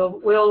on?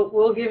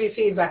 We'll give you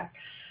feedback.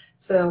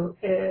 So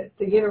the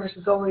universe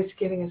is always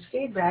giving us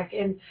feedback,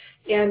 and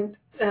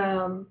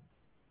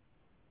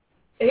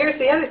here's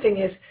the other thing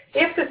is,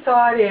 if the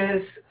thought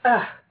is,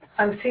 I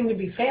seem to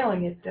be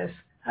failing at this,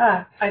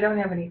 I don't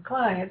have any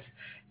clients,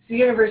 the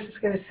universe is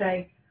going to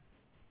say,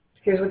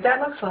 here's what that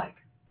looks like.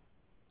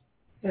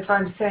 If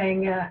I'm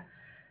saying,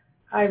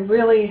 I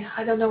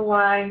don't know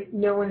why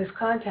no one is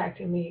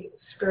contacting me,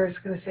 Spirit's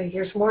going to say,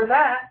 here's more of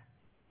that.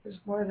 Here's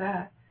more of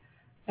that.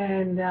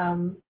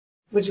 And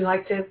would you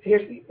like to, you're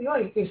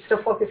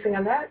still focusing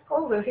on that?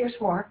 Oh, well, here's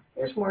more.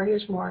 Here's more.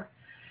 Here's more.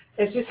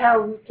 It's just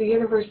how the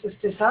universe is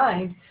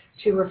designed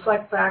to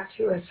reflect back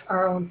to us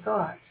our own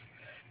thoughts.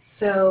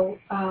 So,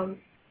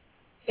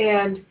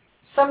 and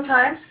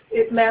sometimes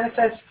it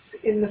manifests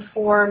in the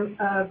form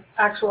of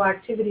actual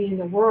activity in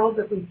the world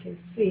that we can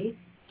see.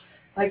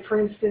 Like, for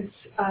instance,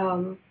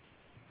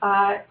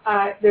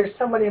 there's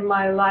someone in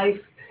my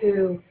life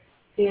who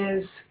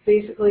is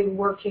basically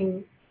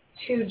working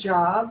two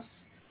jobs,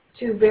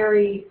 two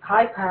very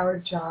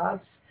high-powered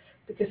jobs,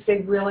 because they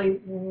really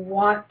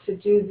want to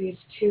do these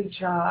two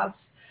jobs.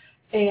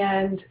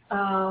 And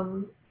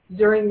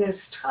during this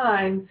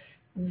time,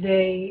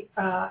 they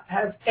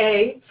have,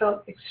 A,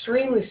 felt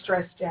extremely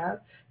stressed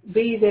out,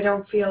 B, they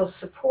don't feel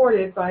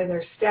supported by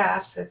their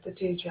staffs at the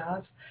two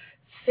jobs,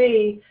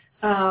 C,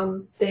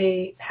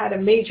 they had a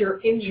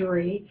major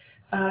injury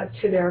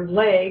to their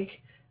leg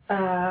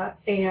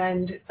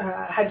and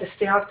had to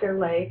stay off their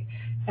leg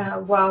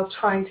while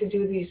trying to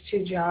do these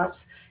two jobs.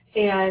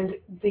 And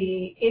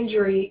the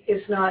injury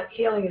is not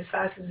healing as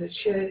fast as it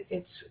should.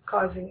 It's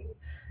causing,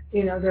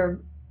 their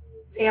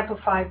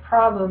amplified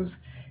problems.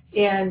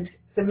 And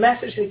the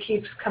message that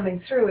keeps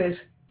coming through is,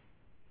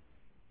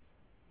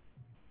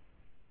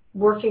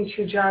 working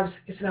two jobs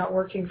is not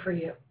working for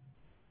you.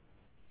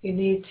 You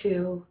need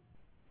to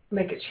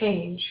make a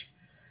change.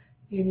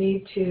 You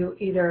need to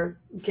either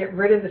get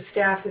rid of the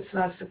staff that's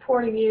not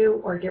supporting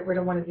you, or get rid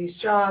of one of these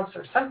jobs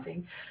or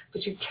something,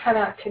 but you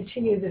cannot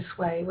continue this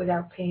way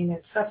without pain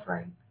and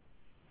suffering.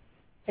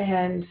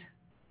 And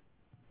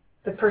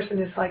the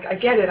person is like, I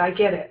get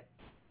it.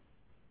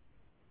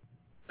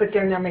 But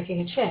they're not making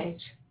a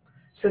change.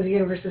 So the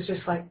universe is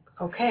just like,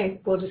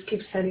 okay, we'll just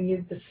keep sending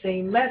you the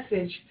same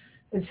message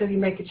until you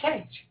make a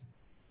change.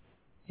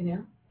 You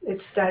know,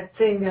 it's that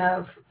thing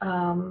of,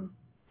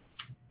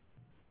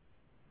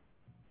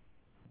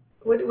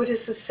 what is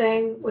the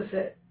saying? Was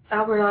it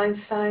Albert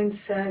Einstein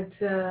said,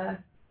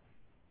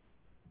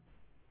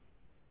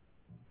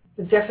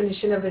 the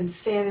definition of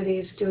insanity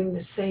is doing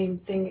the same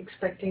thing,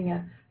 expecting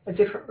a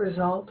different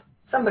result.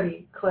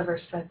 Somebody clever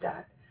said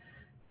that.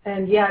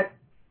 And yet,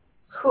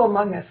 who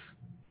among us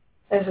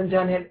hasn't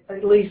done it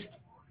at least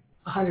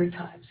 100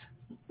 times?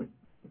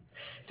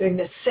 Doing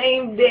the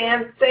same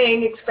damn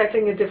thing,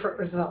 expecting a different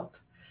result.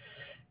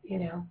 You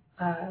know,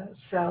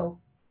 so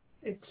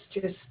it's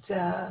just,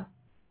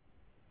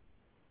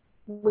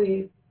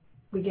 we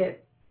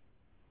get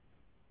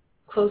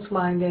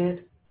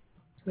close-minded.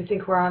 We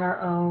think we're on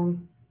our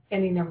own.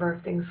 Any number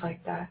of things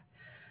like that.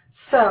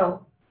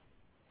 So,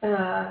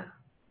 the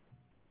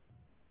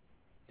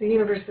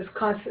universe is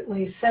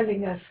constantly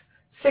sending us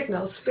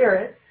signals.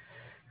 Spirit,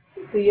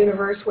 the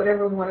universe,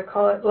 whatever we want to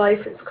call it,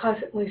 life is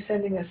constantly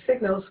sending us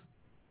signals.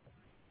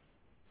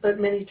 But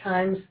many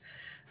times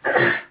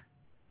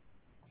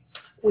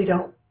we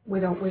don't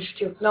wish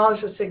to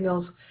acknowledge the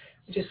signals.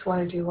 We just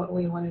want to do what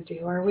we want to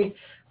do, or we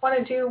want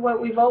to do what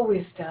we've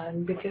always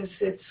done because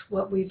it's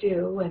what we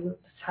do and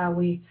it's how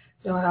we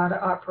know how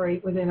to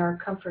operate within our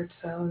comfort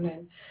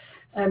zone.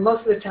 And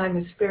most of the time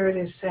the Spirit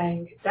is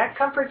saying, that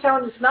comfort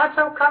zone is not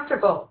so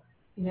comfortable,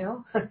 you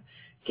know.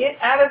 Get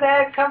out of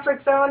that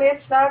comfort zone.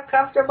 It's not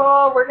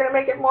comfortable. We're going to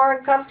make it more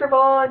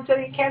uncomfortable until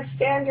you can't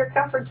stand your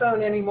comfort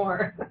zone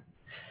anymore.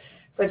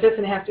 But it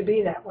doesn't have to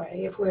be that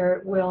way if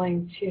we're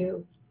willing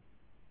to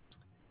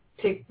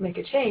make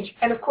a change.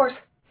 And of course,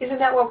 isn't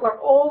that what we're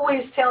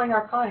always telling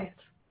our clients?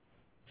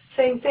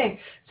 Same thing.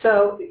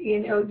 So, you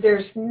know,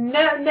 there's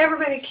never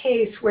been a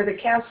case where the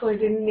counselor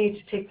didn't need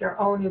to take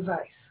their own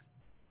advice.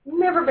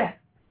 Never been.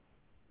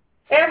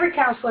 Every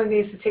counselor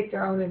needs to take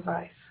their own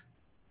advice.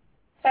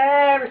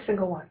 Every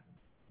single one.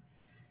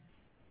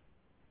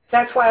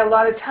 That's why a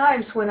lot of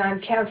times when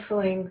I'm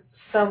counseling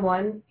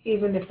someone,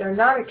 even if they're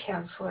not a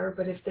counselor,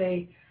 but if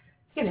they,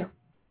 you know,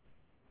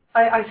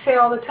 I say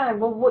all the time,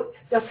 well,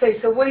 they'll say,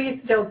 so what do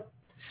you, they'll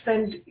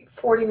spend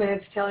 40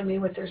 minutes telling me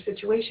what their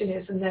situation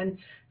is, and then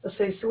they'll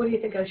say, so what do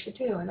you think I should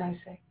do? And I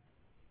say,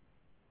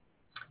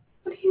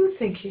 what do you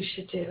think you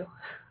should do?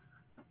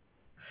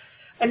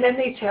 And then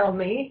they tell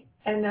me,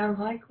 and I'm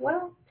like,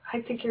 well,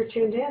 I think you're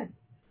tuned in. And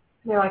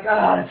they're like,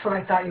 oh, that's what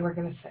I thought you were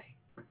going to say.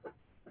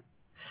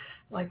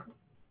 Like,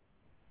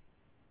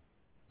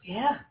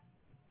 yeah.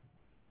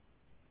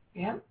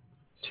 Yeah,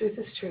 truth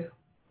is true.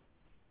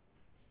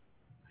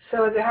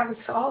 So it happens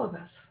to all of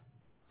us.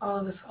 All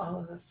of us, all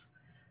of us.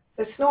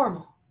 It's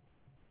normal.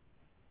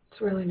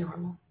 It's really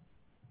normal.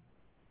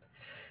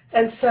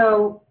 And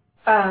so,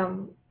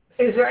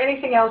 is there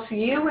anything else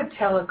you would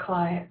tell a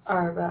client,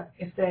 Arva,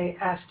 if they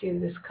asked you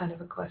this kind of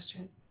a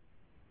question?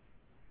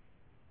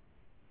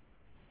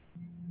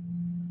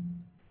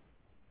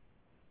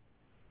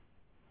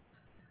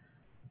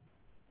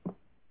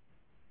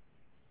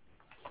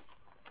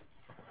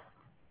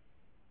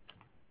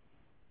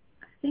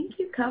 I think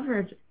you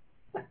covered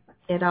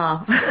it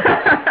all.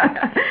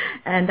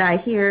 And I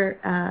hear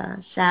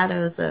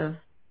shadows of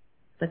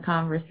the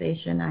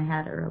conversation I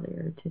had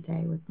earlier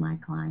today with my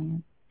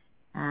client,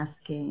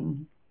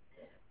 asking,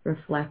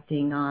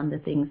 reflecting on the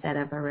things that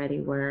have already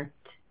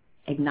worked,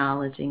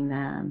 acknowledging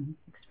them,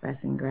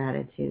 expressing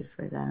gratitude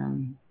for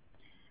them,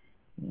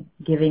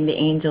 giving the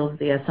angels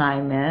the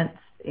assignments,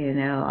 you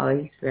know,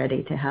 always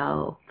ready to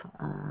help.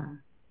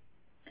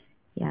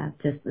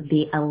 Just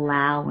the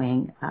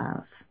allowing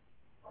of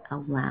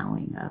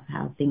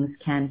how things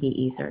can be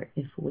easier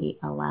if we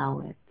allow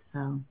it.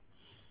 So.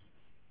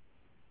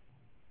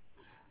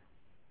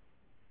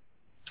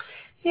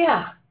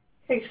 Yeah,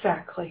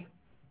 exactly.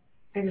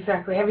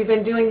 Exactly. Have you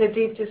been doing the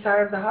deep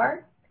desire of the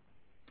heart?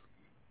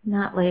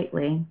 Not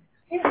lately.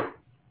 Yeah,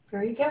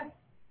 there you go.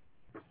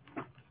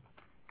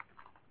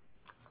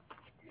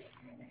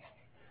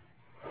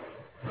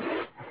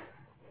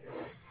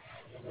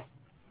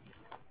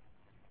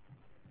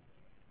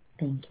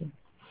 Thank you.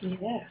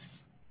 Yes.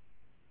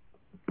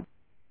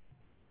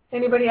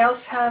 Anybody else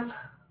have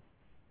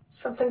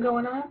something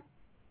going on?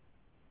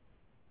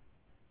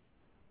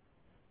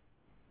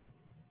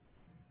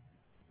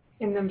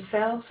 In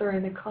themselves or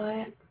in the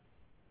client?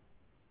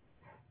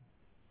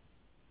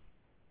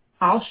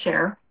 I'll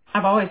share.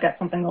 I've always got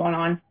something going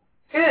on.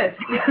 Good.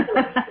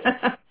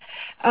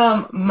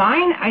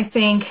 Mine, I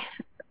think,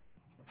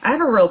 I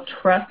have a real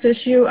trust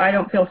issue. I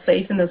don't feel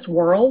safe in this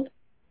world,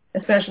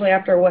 especially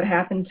after what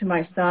happened to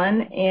my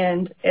son.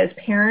 And as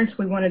parents,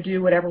 we want to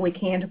do whatever we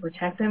can to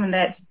protect them. And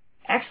that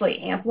actually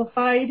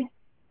amplified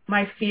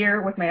my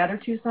fear with my other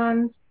two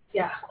sons.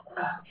 Yeah.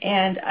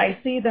 And I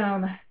see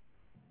them,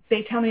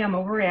 they tell me I'm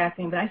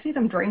overreacting, but I see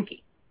them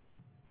drinking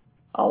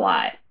a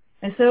lot.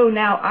 And so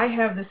now I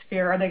have this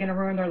fear, are they going to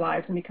ruin their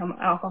lives and become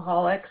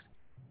alcoholics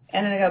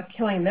and then end up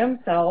killing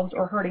themselves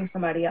or hurting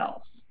somebody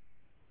else?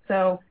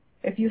 So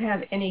if you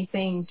have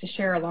anything to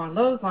share along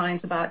those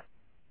lines about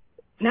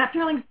not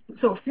feeling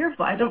so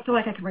fearful, I don't feel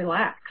like I can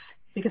relax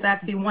because I have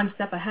to be one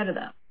step ahead of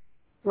them.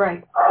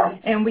 Right.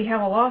 And we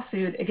have a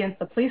lawsuit against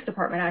the police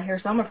department out here,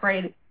 so I'm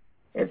afraid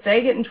if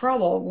they get in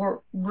trouble, we're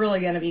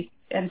really going to be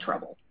in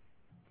trouble.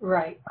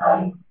 Right.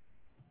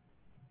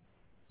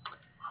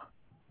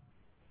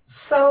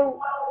 So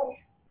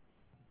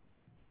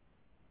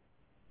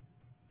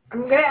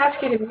I'm going to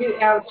ask you to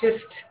mute out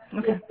just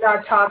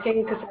not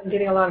talking because I'm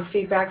getting a lot of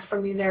feedback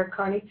from you there,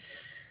 Connie.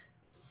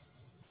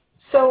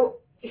 So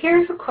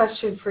here's a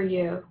question for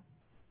you.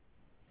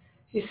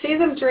 You see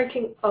them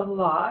drinking a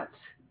lot.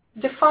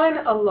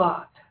 Define a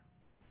lot.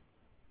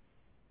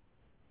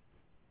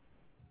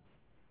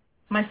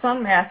 My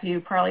son Matthew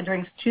probably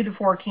drinks 2 to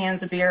 4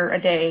 cans of beer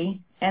a day,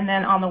 and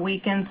then on the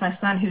weekends, my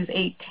son, who's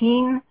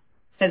 18,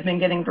 has been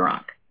getting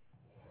drunk.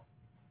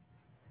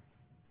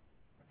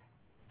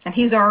 And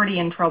he's already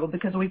in trouble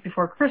because a week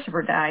before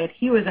Christopher died,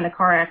 he was in a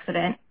car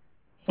accident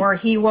where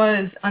he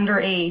was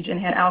underage and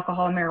had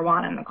alcohol and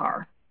marijuana in the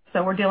car.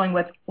 So we're dealing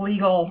with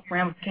legal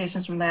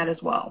ramifications from that as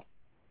well.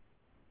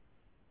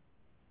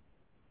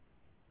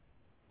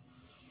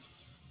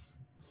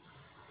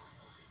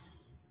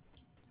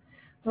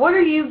 What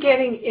are you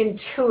getting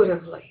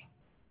intuitively?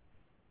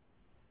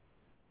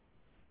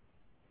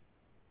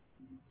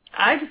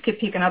 I just keep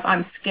picking up.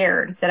 I'm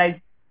scared that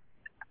I'm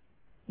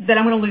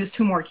going to lose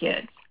 2 more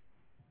kids.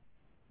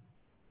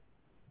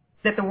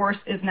 That the worst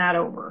is not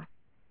over.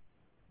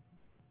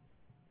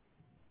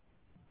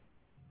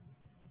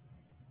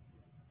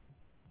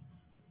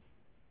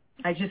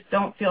 I just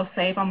don't feel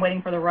safe. I'm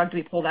waiting for the rug to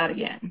be pulled out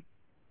again.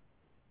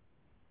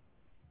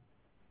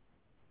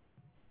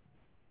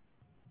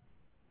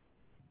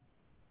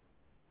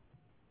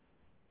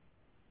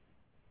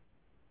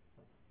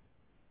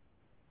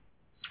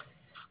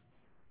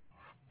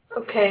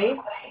 Okay.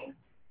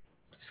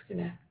 Just going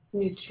to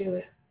mute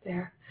you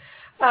there.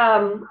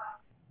 I'm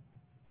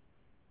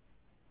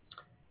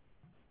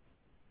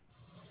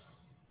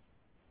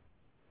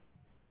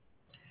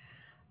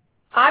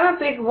a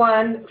big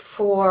one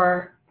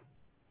for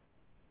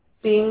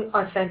being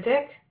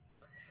authentic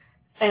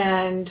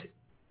and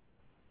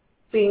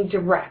being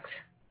direct.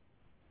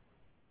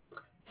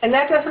 And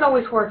that doesn't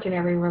always work in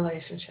every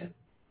relationship.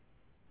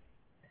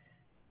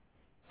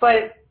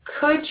 But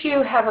could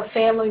you have a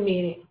family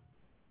meeting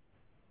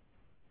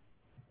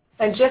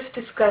and just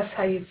discuss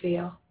how you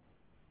feel?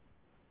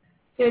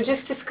 You know,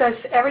 just discuss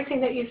everything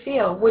that you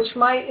feel, which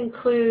might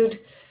include,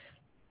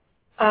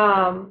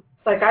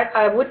 like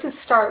I wouldn't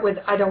start with,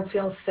 I don't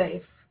feel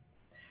safe.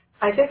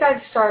 I think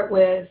I'd start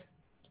with,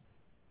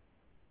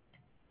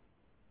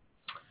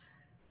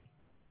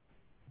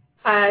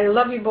 I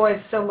love you boys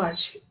so much,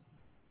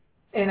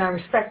 and I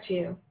respect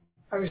you.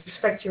 I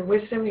respect your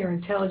wisdom, your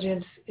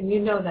intelligence, and you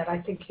know that. I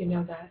think you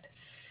know that.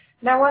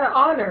 And I want to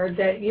honor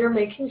that you're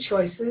making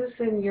choices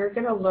and you're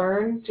going to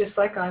learn, just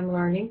like I'm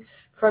learning,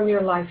 from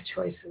your life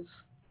choices.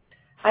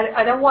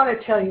 I don't want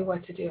to tell you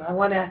what to do. I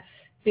want to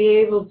be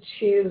able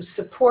to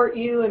support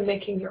you in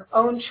making your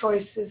own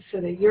choices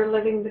so that you're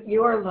living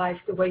your life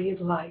the way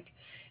you'd like,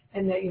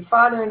 and that your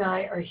father and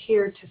I are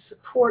here to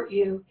support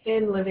you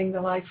in living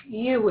the life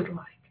you would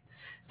like.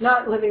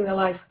 Not living the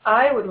life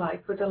I would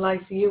like, but the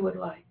life you would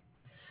like.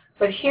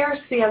 But here's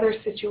the other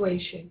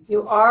situation.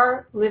 You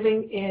are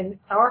living in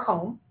our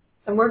home,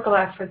 and we're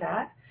glad for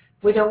that.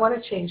 We don't want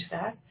to change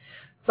that.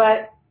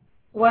 But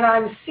what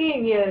I'm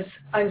seeing is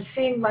I'm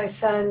seeing my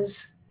sons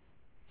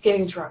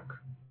getting drunk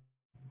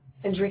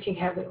and drinking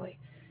heavily.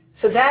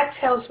 So that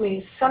tells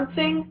me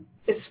something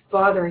is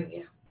bothering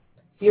you.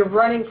 You're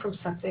running from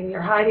something. You're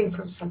hiding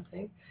from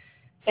something.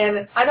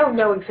 And I don't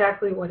know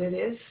exactly what it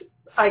is.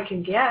 I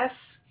can guess,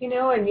 you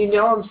know, and you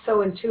know I'm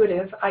so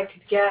intuitive. I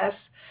could guess.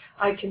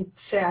 I can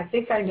say, I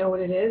think I know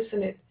what it is,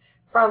 and it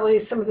probably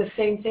is some of the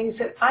same things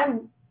that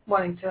I'm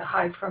wanting to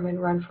hide from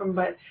and run from,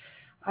 but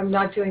I'm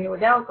not doing it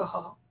with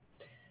alcohol.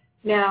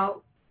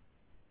 Now,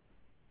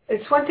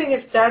 it's one thing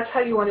if that's how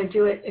you want to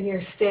do it and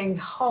you're staying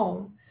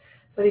home,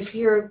 but if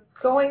you're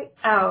going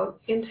out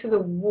into the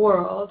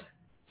world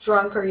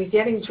drunk or you're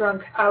getting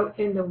drunk out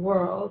in the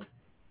world,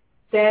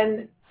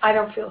 then I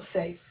don't feel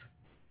safe.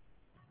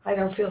 I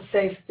don't feel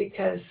safe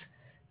because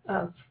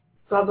of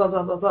blah, blah,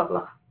 blah, blah, blah,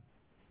 blah.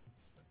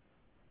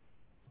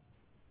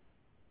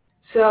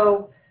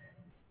 So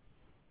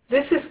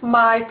this is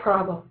my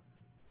problem.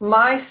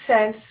 My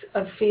sense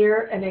of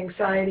fear and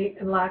anxiety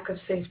and lack of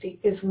safety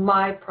is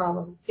my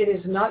problem. It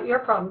is not your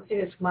problem. It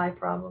is my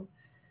problem.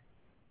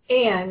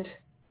 And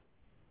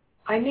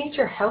I need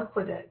your help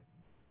with it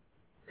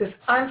because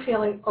I'm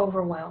feeling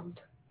overwhelmed.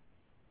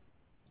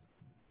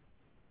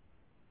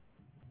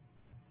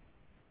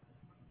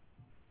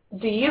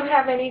 Do you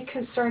have any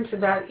concerns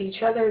about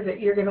each other that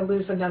you're going to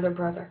lose another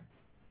brother?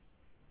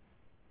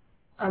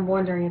 I'm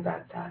wondering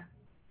about that.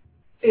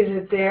 Is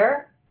it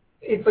there,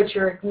 but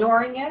you're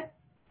ignoring it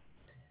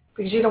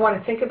because you don't want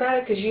to think about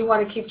it because you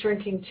want to keep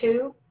drinking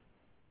too?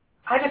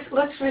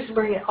 Let's just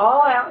bring it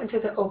all out into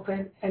the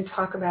open and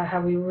talk about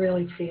how we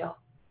really feel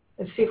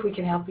and see if we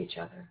can help each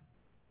other.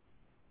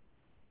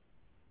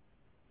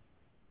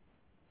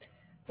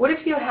 What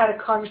if you had a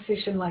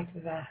conversation like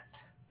that?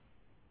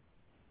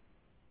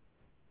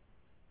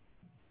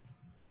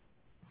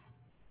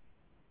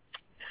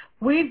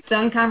 We've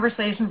done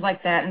conversations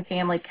like that in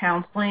family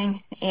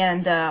counseling,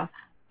 and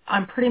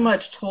I'm pretty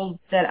much told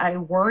that I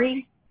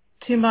worry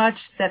too much,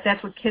 that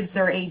that's what kids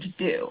their age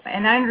do.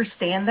 And I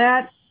understand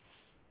that,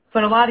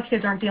 but a lot of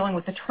kids aren't dealing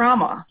with the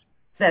trauma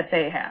that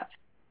they have.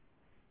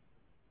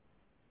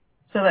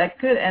 So that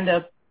could end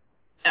up,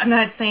 I'm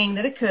not saying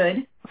that it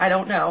could, I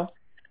don't know,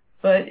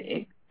 but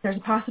there's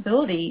a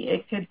possibility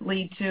it could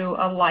lead to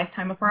a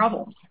lifetime of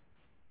problems.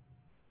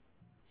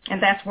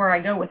 And that's where I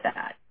go with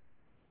that.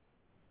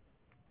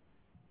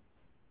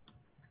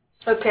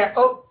 Okay.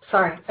 Oh,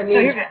 sorry. I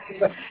mean,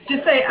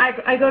 just say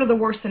I go to the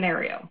worst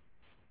scenario.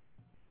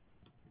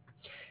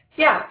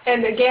 Yeah,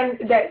 and again,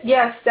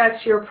 yes,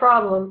 that's your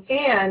problem,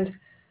 and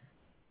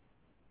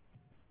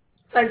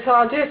so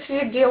I'll just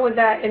deal with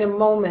that in a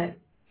moment,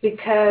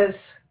 because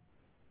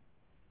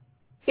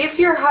if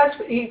your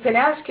husband, you can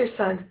ask your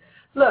son,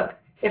 look,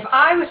 if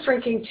I was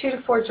drinking 2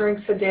 to 4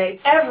 drinks a day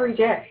every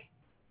day,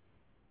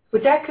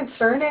 would that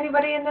concern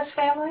anybody in this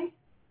family?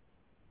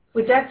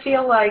 Would that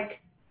feel like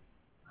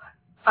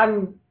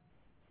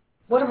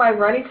what am I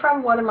running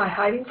from? What am I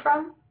hiding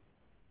from?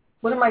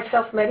 What am I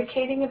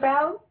self-medicating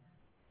about?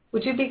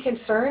 Would you be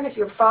concerned if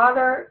your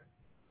father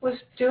was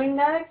doing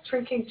that,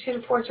 drinking 2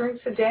 to 4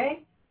 drinks a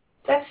day?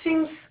 That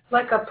seems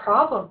like a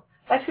problem.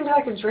 That seems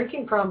like a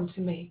drinking problem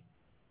to me.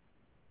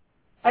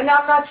 And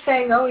I'm not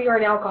saying, oh, you're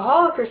an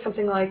alcoholic or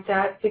something like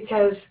that,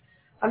 because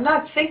I'm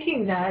not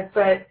thinking that,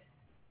 but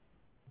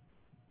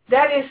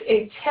that is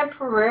a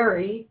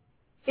temporary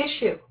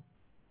issue.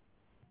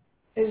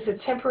 It is a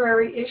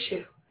temporary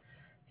issue.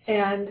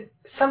 And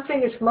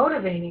something is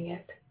motivating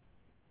it.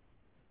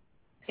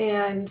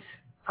 And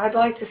I'd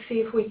like to see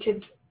if we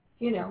could,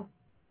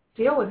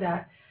 deal with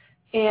that.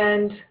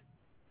 And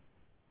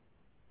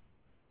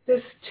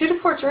this 2 to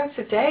 4 drinks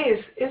a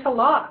day is a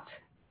lot,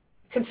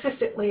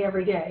 consistently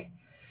every day.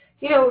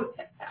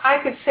 I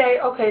could say,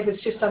 okay, if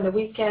it's just on the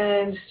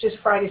weekends, just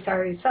Friday,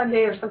 Saturday,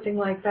 Sunday, or something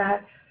like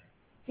that.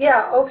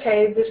 Yeah,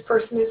 okay, this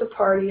person is a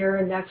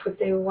partier, and that's what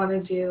they want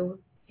to do,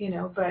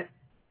 but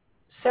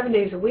 7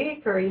 days a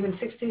week or even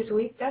 6 days a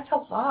week, that's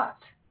a lot.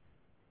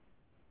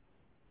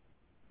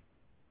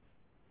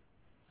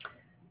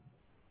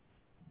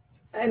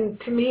 And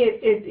to me,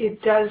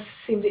 it does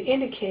seem to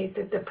indicate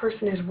that the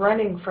person is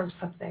running from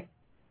something,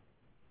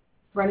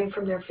 running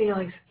from their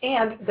feelings,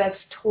 and that's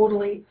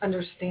totally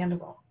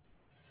understandable.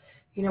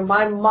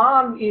 My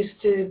mom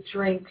used to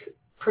drink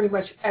pretty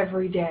much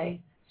every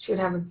day. She would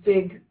have a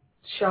big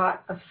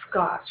shot of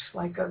scotch,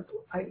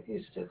 I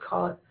used to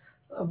call it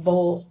a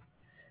bowl,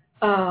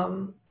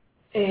 and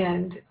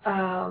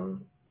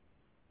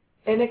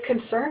it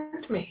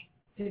concerned me.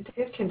 It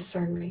did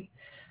concern me.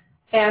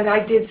 And I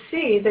did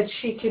see that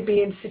she could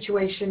be in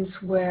situations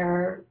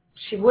where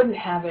she wouldn't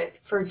have it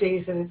for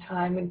days at a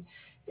time, and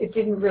it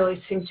didn't really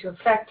seem to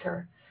affect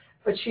her.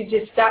 But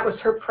that was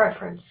her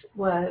preference,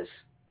 was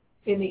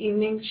in the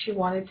evening she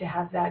wanted to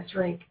have that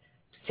drink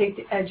to take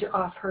the edge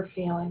off her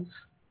feelings.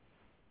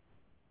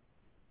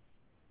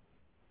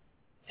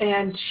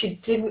 And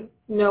she didn't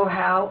know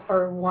how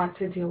or want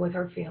to deal with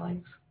her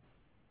feelings.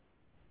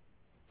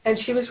 And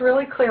she was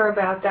really clear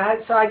about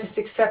that, so I just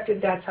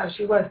accepted that's how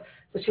she was.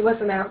 But she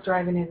wasn't out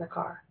driving in the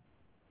car.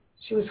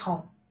 She was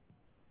home.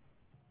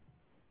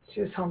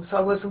 So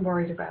I wasn't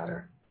worried about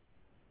her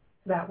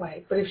that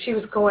way. But if she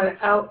was going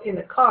out in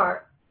the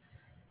car,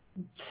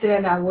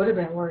 then I would have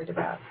been worried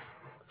about it,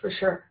 for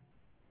sure.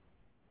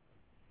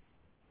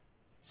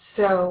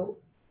 So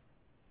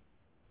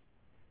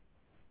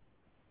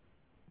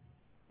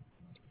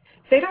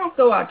they don't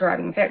go out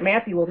driving. In fact,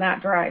 Matthew will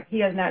not drive. He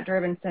has not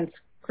driven since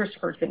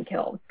Christopher's been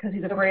killed because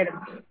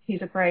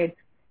he's afraid.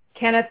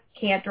 Kenneth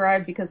can't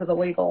drive because of the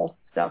legal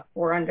stuff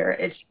we're under.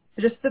 It's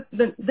just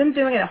them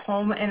doing it at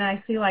home, and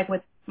I see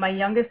with my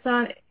youngest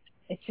son,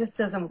 it just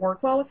doesn't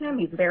work well with him.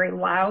 He's very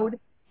loud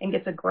and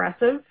gets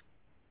aggressive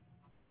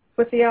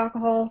with the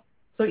alcohol.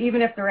 So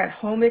even if they're at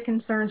home, it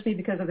concerns me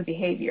because of the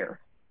behavior.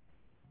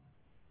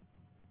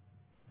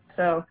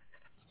 So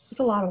it's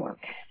a lot of work.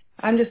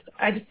 I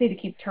just need to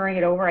keep turning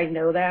it over. I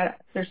know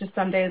that. There's just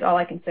some days all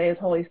I can say is,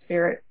 Holy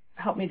Spirit,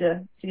 help me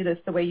to see this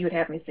the way you would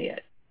have me see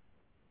it.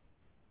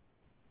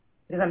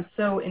 Because I'm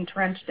so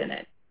entrenched in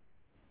it.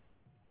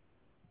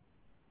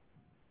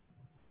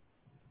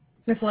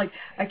 It's like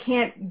I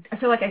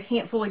feel like I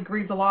can't fully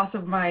grieve the loss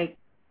of my,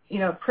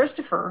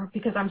 Christopher,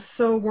 because I'm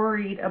so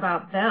worried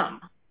about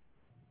them.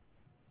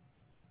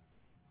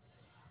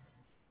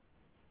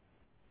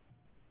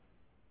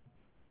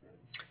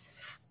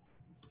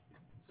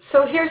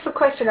 So here's the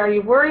question. Are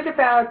you worried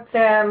about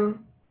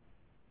them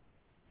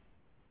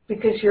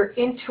because your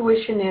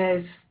intuition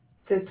is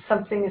that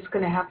something is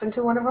going to happen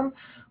to one of them,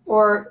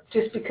 or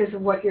just because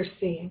of what you're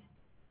seeing?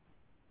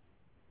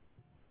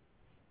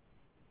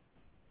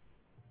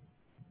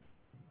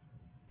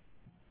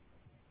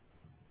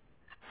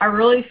 I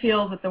really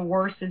feel that the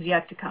worst is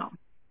yet to come.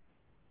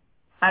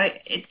 I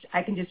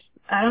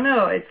don't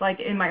know. It's like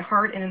in my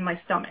heart and in my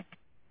stomach.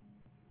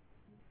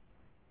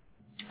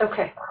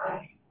 Okay.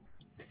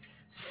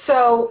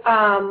 So,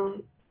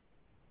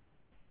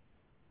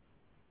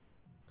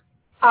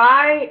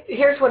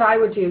 Here's what I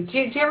would do. Do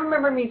you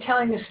remember me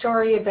telling the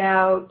story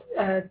about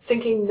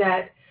thinking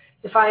that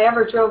if I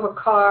ever drove a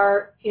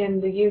car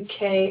in the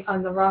UK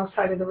on the wrong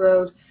side of the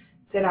road,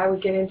 that I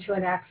would get into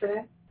an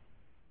accident?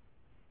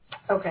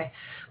 Okay.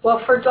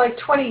 Well, for like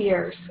 20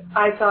 years,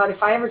 I thought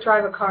if I ever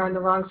drive a car in the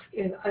wrong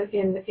in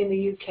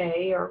the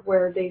UK or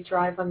where they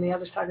drive on the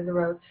other side of the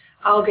road,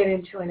 I'll get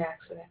into an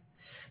accident.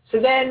 So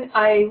then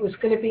I was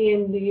going to be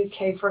in the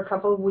UK for a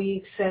couple of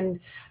weeks, and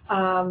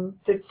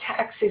the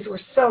taxis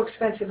were so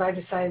expensive, I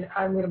decided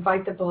I'm going to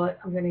bite the bullet.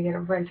 I'm going to get a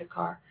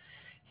rent-a-car.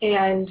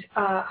 And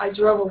I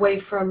drove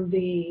away from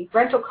the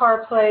rental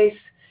car place,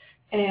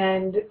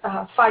 and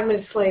 5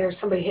 minutes later,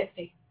 somebody hit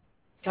me,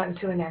 got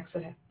into an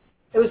accident.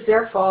 It was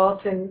their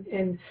fault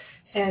and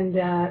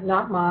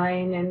not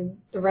mine, and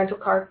the rental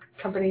car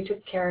company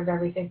took care of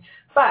everything.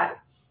 But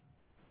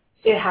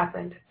it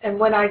happened. And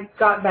when I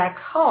got back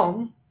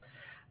home,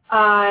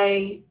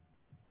 and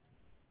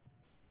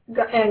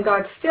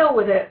got still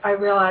with it, I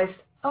realized,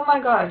 oh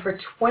my God, for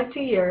 20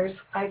 years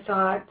I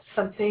thought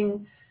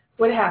something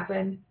would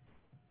happen.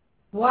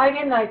 Why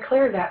didn't I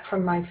clear that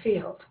from my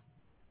field?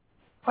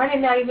 Why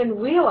didn't I even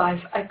realize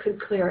I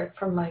could clear it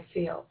from my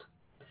field?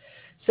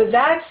 So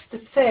that's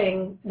the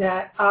thing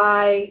that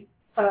I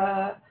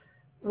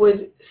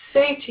would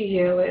say to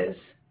you is,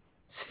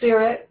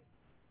 Spirit,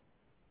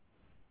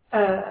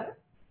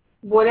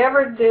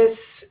 whatever's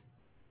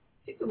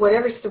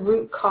the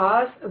root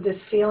cause of this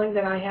feeling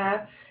that I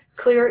have,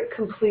 clear it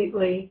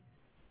completely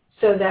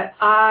so that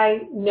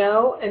I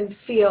know and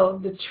feel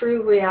the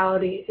true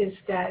reality is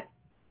that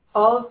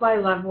all of my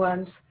loved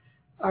ones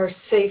are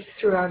safe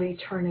throughout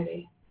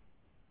eternity.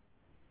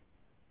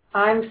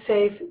 I'm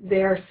safe,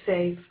 they're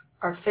safe,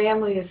 our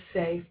family is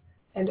safe,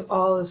 and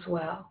all is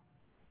well.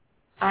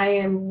 I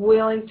am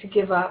willing to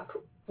give up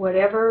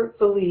whatever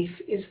belief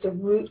is the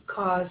root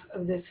cause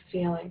of this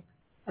feeling.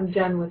 I'm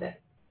done with it.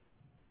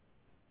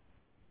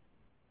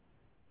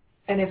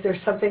 And if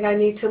there's something I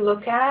need to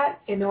look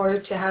at in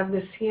order to have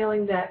this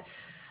healing, that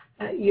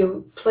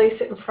you place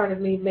it in front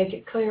of me, make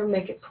it clear,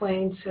 make it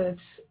plain, so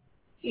it's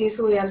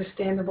easily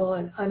understandable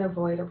and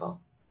unavoidable.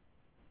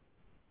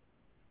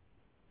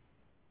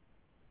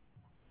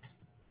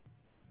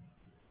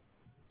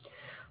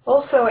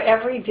 Also,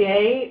 every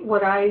day,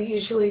 what I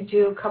usually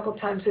do a couple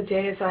times a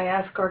day is I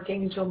ask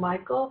Archangel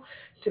Michael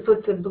to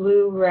put the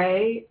blue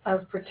ray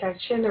of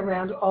protection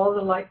around all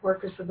the light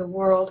workers of the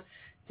world,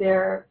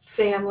 their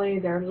family,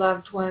 their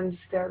loved ones,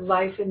 their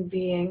life and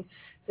being,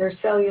 their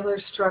cellular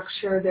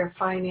structure, their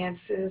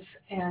finances,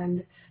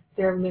 and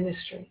their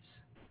ministries,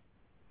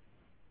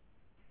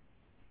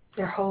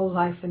 their whole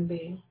life and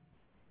being.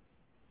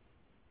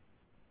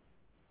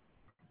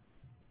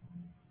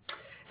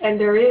 And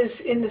there is,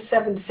 in the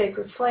 7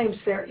 sacred flames,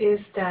 there is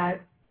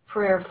that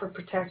prayer for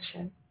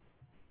protection.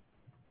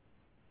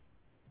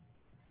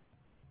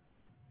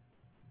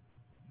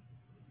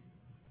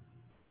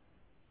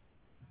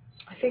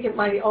 I think it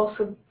might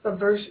also a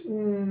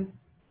version.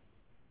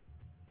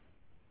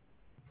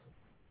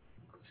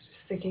 I was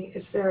just thinking,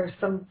 is there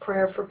some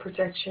prayer for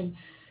protection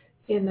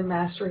in the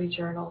Mastery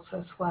Journals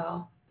as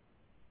well?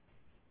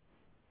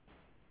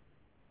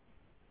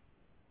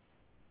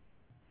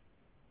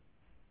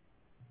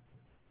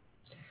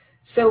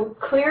 So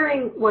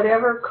clearing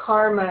whatever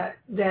karma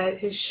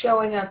that is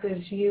showing up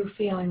as you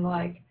feeling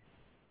like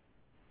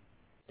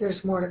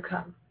there's more to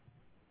come.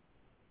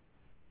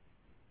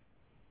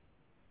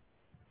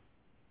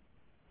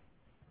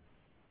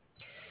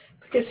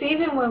 Because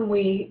even when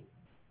we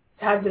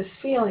have this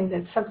feeling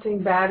that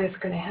something bad is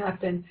going to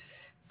happen,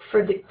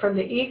 from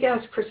the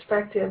ego's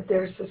perspective,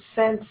 there's a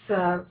sense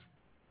of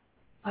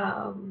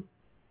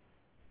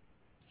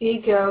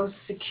ego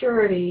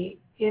security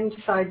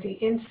inside the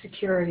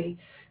insecurity,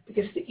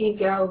 because the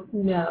ego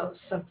knows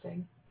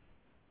something.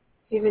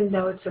 Even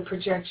though it's a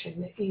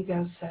projection, the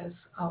ego says,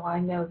 oh, I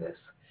know this.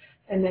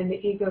 And then the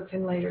ego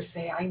can later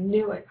say, I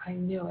knew it, I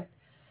knew it.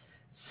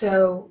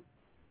 So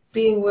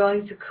being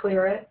willing to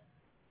clear it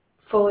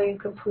fully and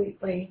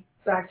completely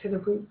back to the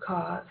root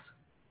cause.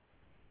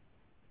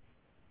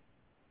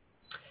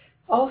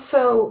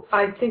 Also,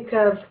 I think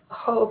of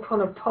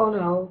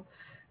Ho'oponopono,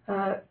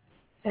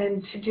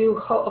 and to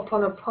do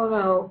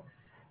Ho'oponopono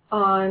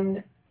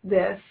on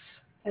this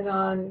and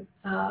on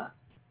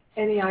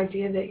any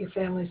idea that your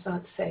family's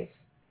not safe.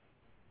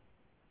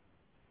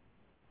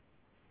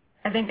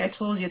 I think I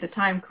told you at the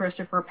time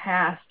Christopher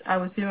passed, I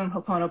was doing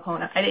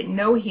Ho'oponopono. I didn't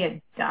know he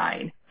had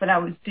died, but I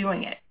was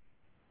doing it,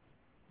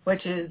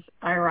 which is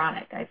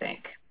ironic, I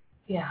think.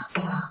 Yeah.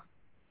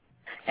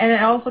 And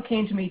it also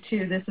came to me,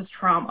 too, this is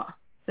trauma.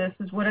 This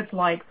is what it's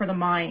like for the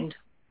mind.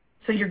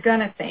 So you're going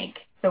to think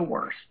the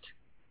worst.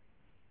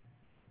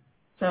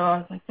 So I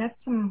was like, that's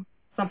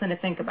something to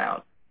think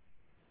about.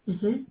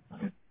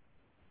 Mm-hmm.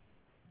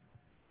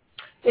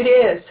 It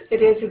is.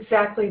 It is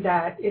exactly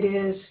that. It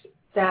is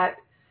that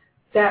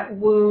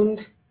wound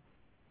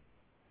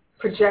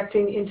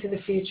projecting into the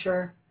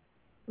future.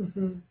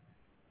 Mm-hmm.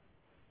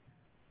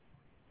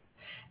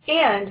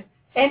 And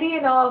any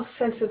and all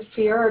sense of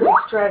fear or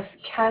distress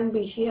can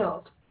be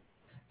healed.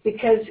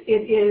 because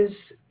it's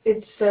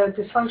a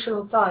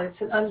dysfunctional thought.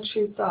 It's an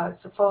untrue thought.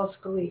 It's a false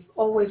belief.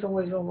 Always,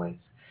 always, always.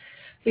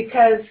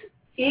 Because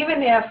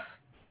even if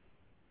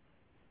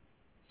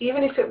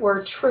it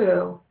were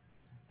true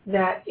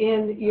that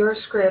in your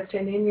script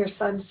and in your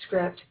son's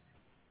script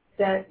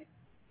that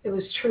it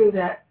was true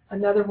that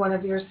another one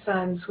of your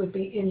sons would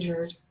be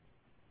injured,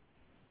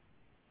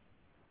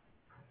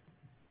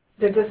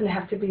 there doesn't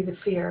have to be the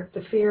fear.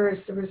 The fear is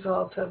the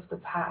result of the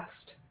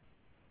past,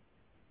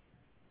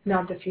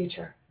 not the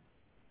future.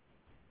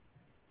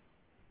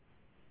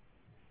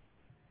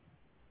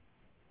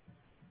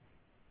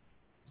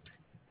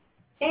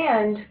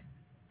 And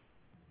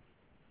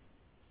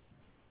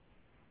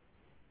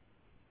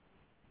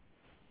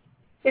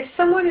if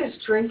someone is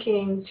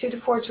drinking 2 to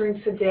 4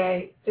 drinks a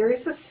day, there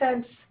is a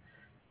sense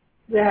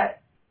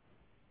that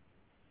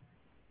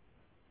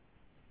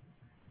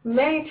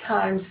many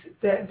times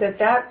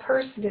that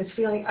person is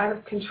feeling out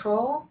of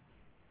control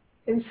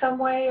in some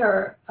way,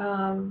 or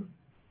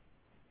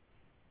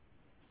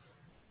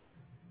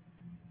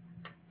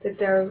that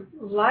their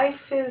life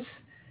is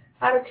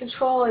out of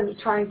control, and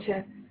trying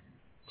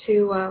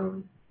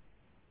to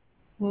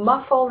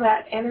muffle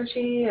that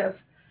energy of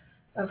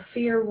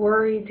fear,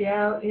 worry,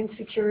 doubt,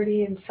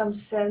 insecurity in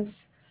some sense.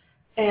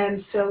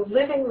 And so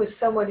living with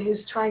someone who's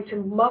trying to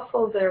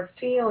muffle their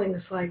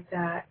feelings like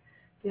that,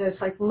 it's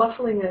like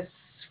muffling a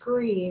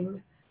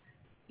scream,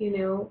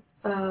 not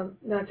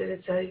that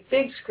it's a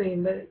big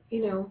scream, but,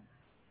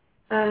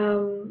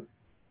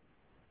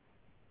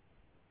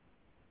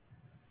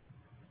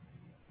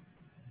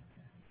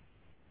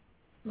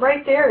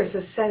 right there is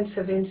a sense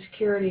of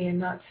insecurity and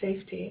not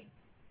safety.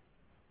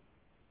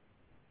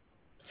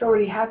 It's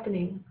already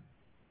happening.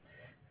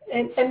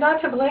 And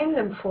not to blame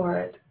them for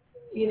it,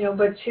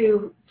 but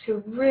to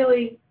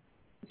really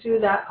do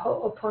that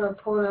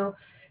Ho'oponopono.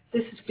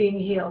 This is being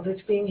healed.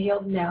 It's being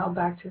healed now,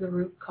 back to the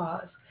root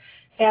cause.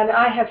 And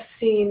I have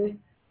seen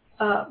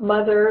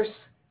mothers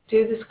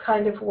do this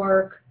kind of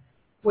work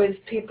with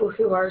people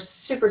who are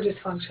super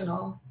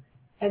dysfunctional,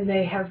 and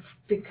they have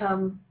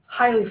become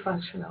highly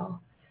functional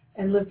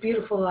and live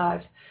beautiful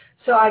lives.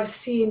 So I've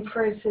seen,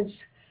 for instance,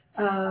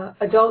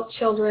 adult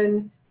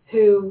children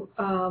who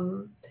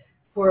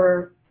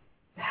were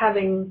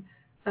having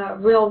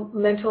real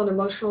mental and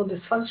emotional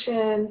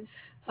dysfunction,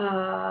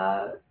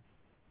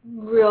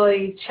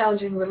 really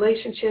challenging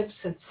relationships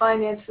and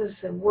finances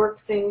and work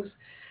things,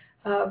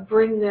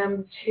 bring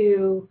them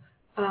to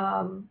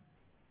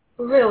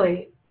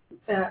really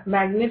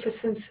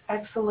magnificence,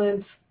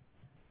 excellence,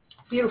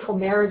 beautiful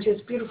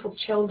marriages, beautiful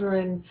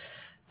children,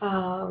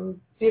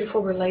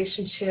 beautiful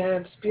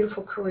relationships,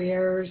 beautiful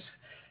careers,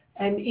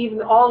 and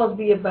even all of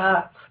the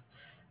above.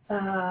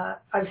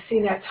 I've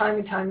seen that time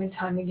and time and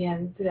time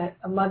again, that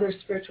a mother's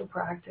spiritual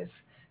practice,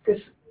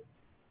 because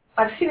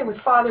I've seen it with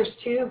fathers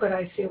too, but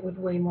I see it with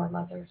way more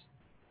mothers,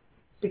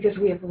 because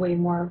we have way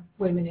more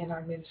women in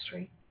our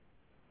ministry.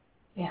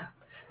 Yeah.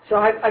 So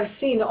I've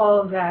seen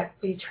all of that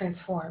be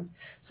transformed.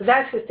 So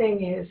that's the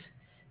thing is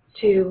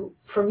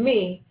for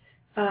me,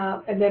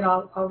 and then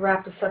I'll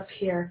wrap this up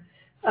here.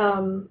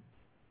 For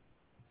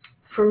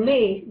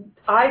me,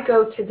 I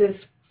go to this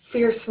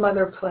fierce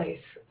mother place,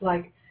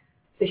 like,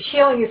 the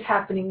healing is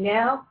happening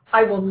now.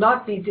 I will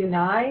not be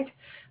denied.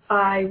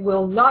 I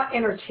will not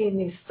entertain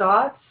these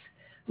thoughts.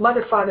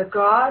 Mother, Father,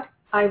 God,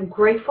 I'm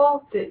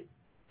grateful that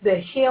the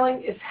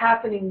healing is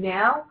happening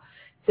now,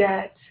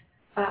 that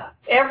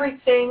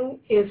everything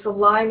is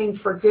aligning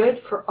for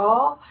good for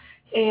all,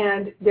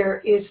 and there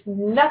is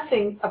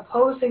nothing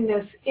opposing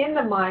this in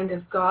the mind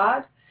of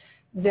God,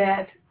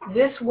 that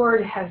this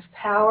word has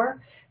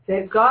power,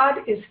 that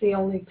God is the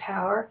only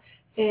power,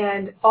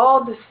 and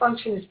all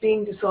dysfunction is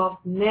being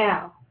dissolved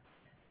now,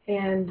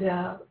 and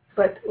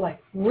but like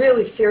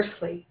really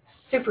fiercely,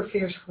 super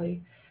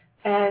fiercely.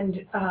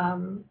 And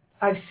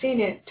I've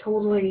seen it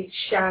totally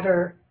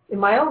shatter in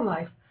my own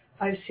life.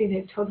 I've seen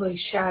it totally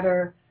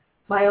shatter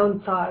my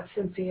own thoughts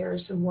and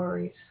fears and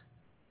worries.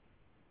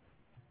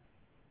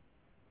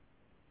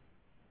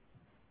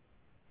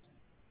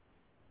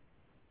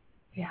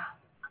 Yeah.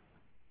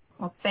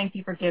 Well, thank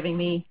you for giving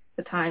me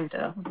the time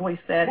to voice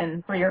that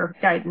and for your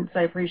guidance.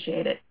 I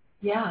appreciate it.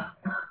 Yeah.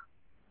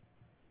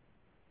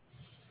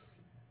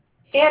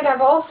 And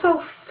I've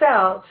also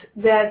felt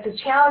that the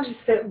challenges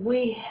that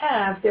we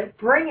have that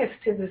bring us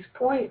to this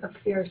point of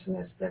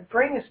fierceness, that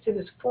bring us to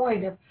this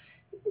point of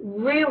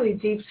really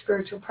deep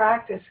spiritual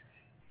practice,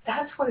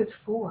 that's what it's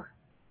for.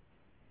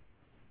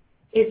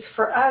 It's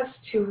for us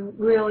to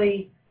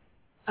really,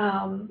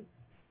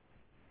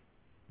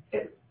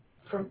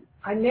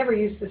 I never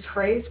use this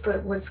phrase,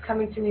 but what's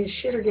coming to me is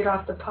shit or get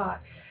off the pot.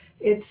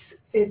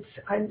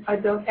 I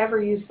don't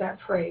ever use that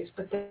phrase,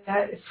 but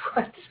that is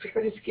what the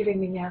Spirit is giving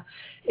me now.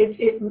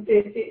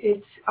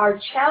 It's our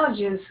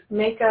challenges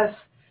make us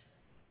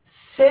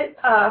sit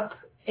up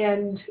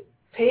and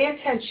pay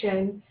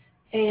attention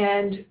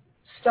and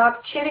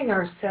stop kidding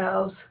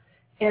ourselves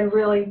and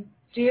really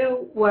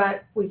do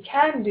what we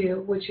can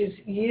do, which is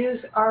use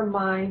our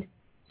mind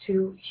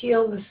to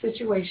heal the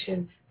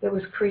situation that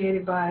was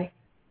created by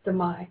the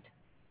mind.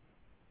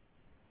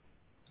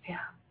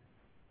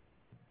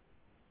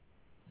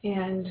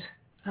 and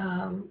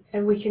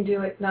we can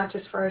do it not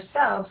just for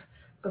ourselves,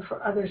 but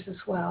for others as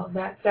well.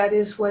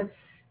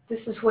 This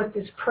is what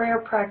this prayer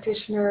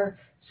practitioner,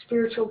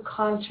 spiritual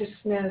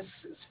consciousness,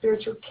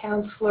 spiritual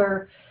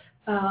counselor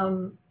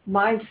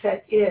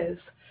mindset is.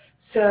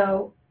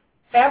 So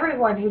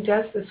everyone who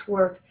does this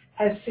work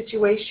has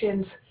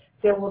situations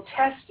that will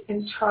test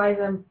and try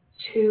them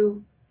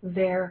to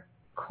their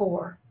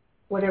core,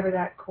 whatever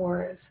that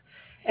core is.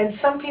 And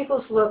some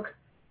people's look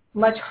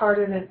much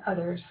harder than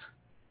others.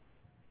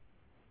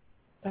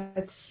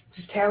 That's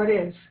just how it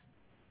is.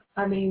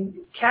 I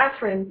mean,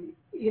 Catherine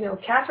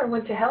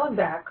went to hell and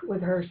back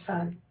with her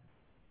son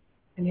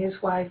and his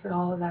wife and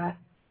all of that.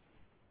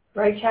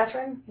 Right,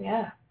 Catherine?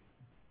 Yeah.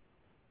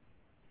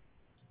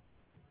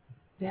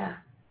 Yeah.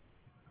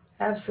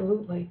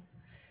 Absolutely.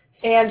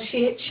 And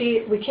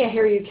we can't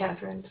hear you,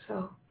 Catherine,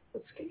 so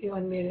let's get you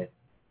unmuted.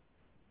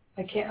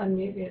 I can't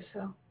unmute you,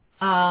 so.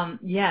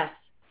 Yes.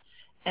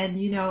 And,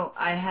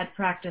 I had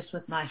practice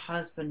with my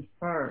husband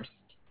first.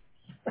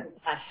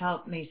 That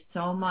helped me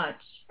so much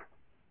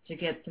to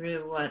get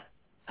through what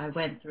I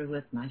went through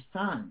with my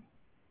son.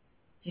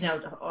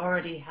 To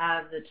already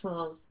have the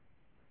tools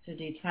to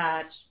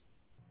detach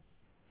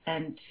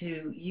and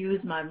to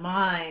use my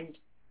mind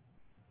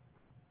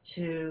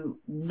to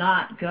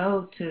not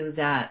go to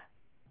that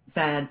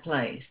bad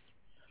place.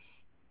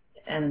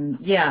 And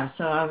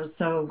so I was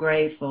so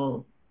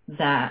grateful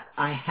that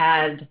I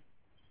had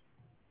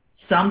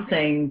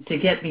something to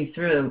get me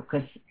through,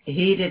 because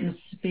he didn't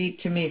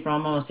speak to me for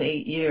almost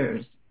 8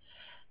 years.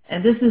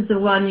 And this is the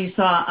one you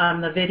saw on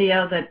the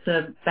video, that's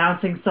the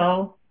bouncing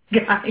soul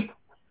guy.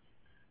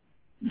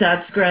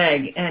 That's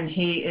Greg, and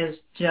he is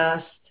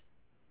just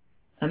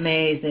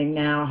amazing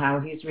now how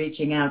he's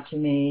reaching out to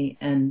me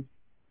and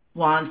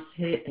wants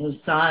his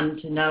son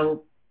to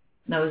know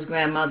his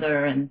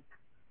grandmother and,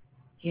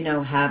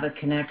 have a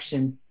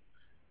connection.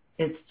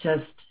 It's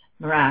just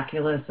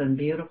miraculous and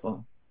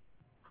beautiful.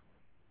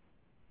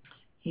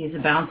 He's a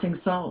bouncing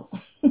soul.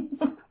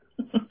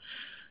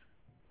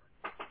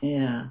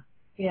 Yeah.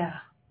 Yeah.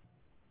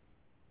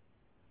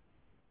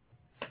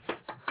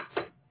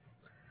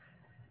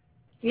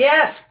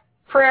 Yes,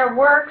 prayer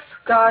works,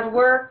 God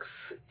works,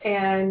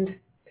 and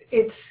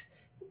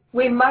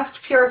we must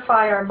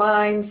purify our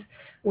minds.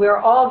 We're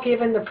all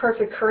given the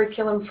perfect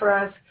curriculum for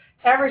us.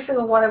 Every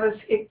single one of us,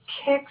 it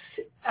kicks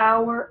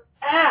our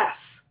ass.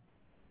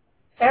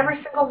 Every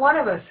single one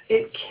of us,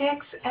 it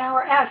kicks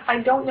our ass. I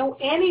don't know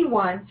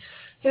anyone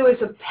who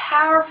is a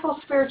powerful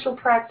spiritual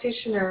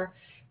practitioner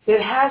that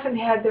hasn't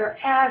had their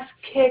ass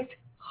kicked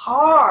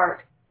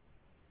hard,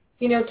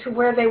 to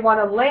where they want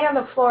to lay on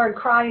the floor and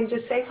cry and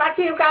just say, fuck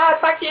you, God,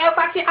 fuck you,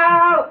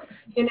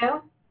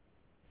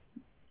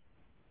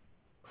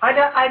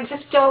 I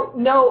just don't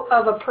know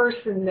of a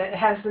person that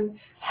hasn't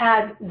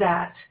had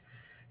that.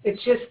 It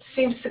just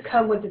seems to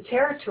come with the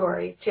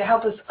territory to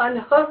help us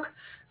unhook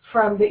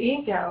from the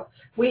ego.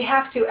 We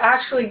have to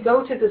actually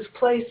go to this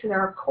place in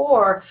our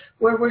core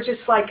where we're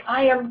just like,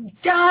 I am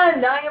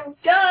done, I am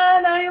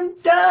done, I am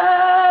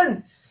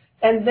done.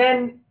 And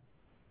then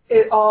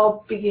it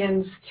all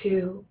begins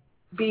to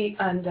be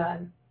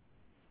undone.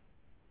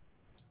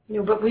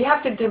 But we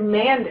have to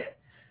demand it.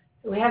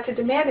 We have to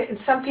demand it. And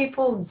some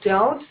people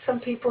don't. Some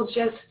people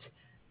just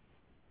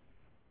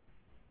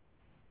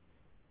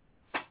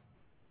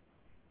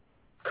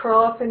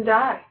curl up and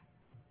die.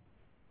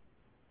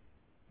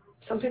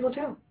 Some people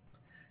do.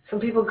 Some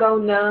people go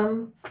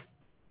numb.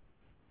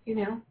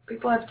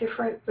 People have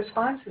different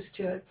responses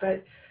to it.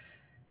 But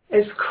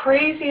as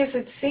crazy as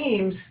it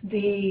seems,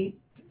 the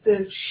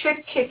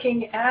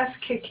shit-kicking,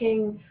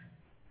 ass-kicking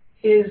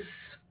is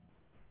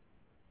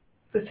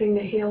the thing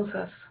that heals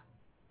us.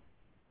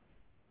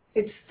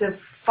 It's the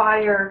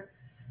fire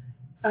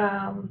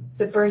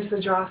that burns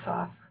the dross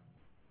off.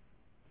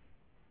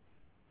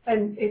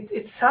 And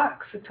it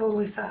sucks. It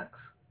totally sucks.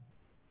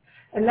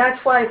 And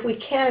that's why if we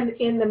can,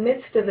 in the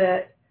midst of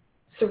it,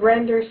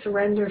 surrender,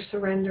 surrender,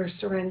 surrender,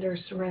 surrender,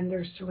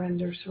 surrender,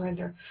 surrender,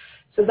 surrender.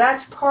 So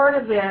that's part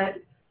of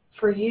it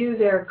for you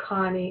there,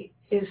 Connie,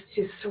 is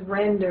to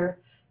surrender.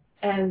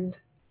 And,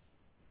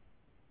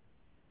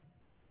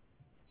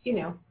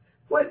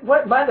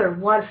 what mother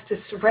wants to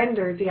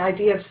surrender the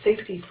idea of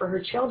safety for her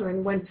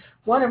children when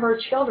one of her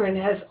children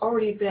has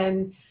already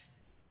been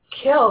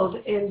killed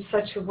in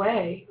such a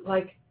way?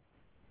 Like,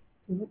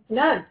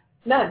 none.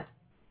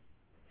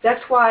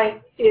 That's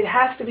why it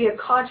has to be a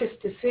conscious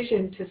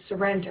decision to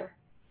surrender.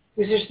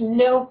 Because there's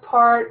no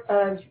part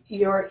of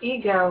your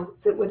ego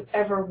that would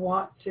ever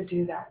want to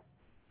do that.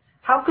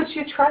 How could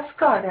you trust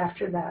God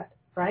after that,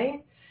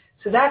 right?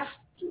 So that's...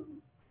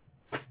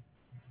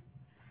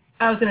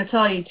 I was going to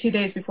tell you, 2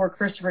 days before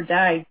Christopher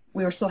died,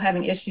 we were still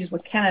having issues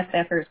with Kenneth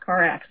after his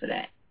car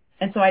accident.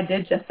 And so I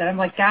did just that. I'm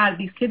like, God,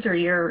 these kids are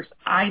yours.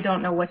 I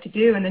don't know what to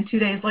do. And then 2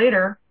 days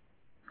later,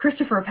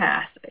 Christopher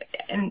passed.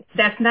 And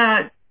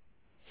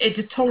it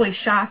just totally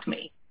shocked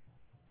me.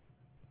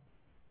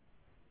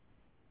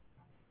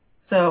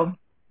 So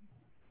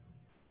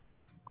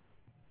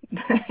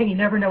you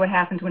never know what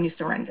happens when you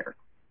surrender.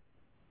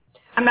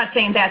 I'm not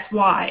saying that's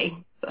why,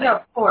 But, No,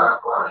 of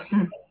course.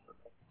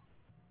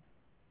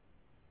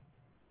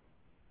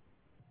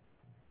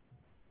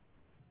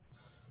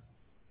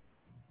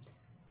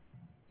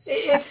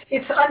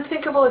 It's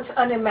unthinkable. It's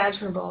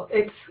unimaginable.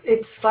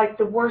 It's like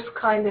the worst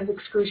kind of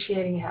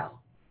excruciating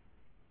hell.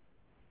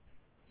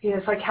 You know,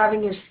 it's like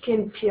having your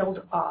skin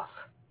peeled off.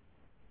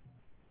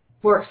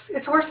 Worse.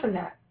 It's worse than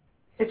that.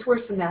 It's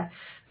worse than that.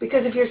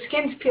 Because if your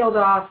skin's peeled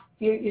off,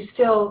 you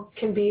still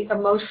can be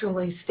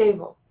emotionally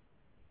stable.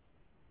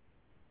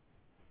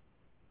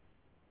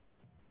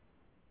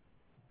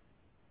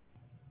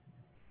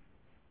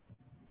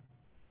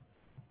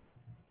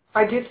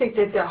 I do think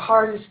that the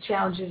hardest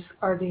challenges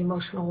are the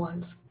emotional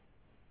ones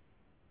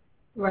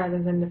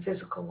rather than the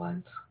physical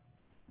ones.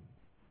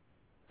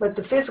 But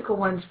the physical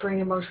ones bring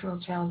emotional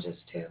challenges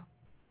too.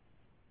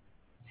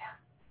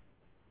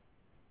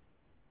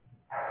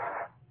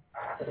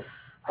 Yeah.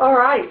 All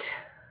right.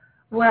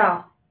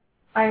 Well,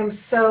 I am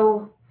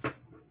so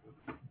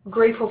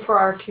grateful for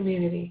our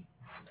community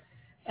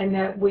and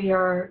that we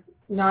are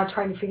not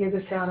trying to figure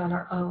this out on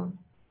our own,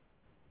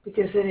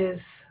 because it is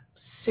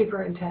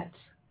super intense.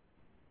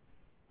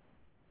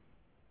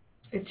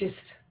 It just,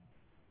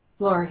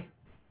 Lori.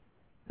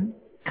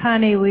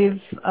 Connie,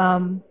 we've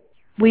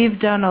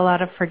done a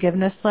lot of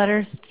forgiveness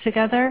letters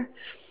together,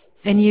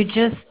 and you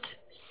just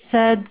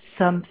said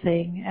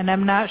something, and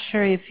I'm not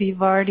sure if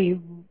you've already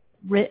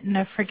written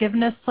a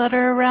forgiveness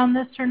letter around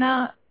this or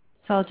not,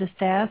 so I'll just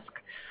ask.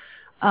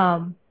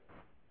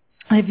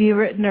 Have you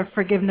written a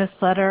forgiveness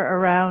letter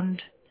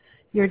around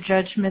your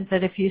judgment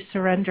that if you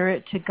surrender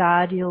it to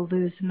God, you'll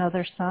lose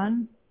another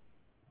son?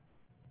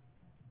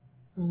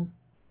 Mm.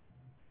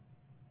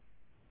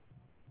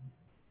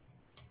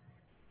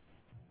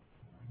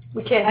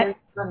 We can't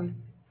hear you.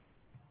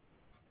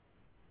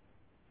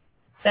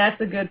 that's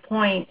a good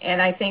point,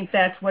 and I think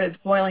that's what it's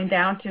boiling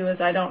down to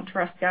is I don't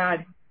trust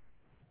God.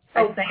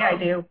 I say I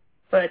do,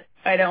 but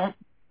I don't.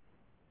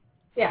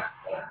 Yeah.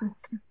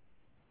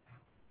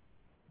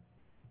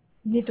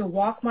 You need to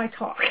walk my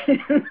talk.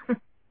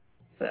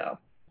 So.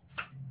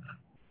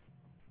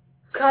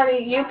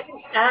 Connie, you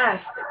can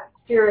ask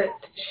Spirit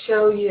to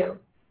show you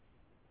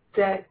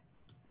that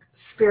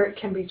Spirit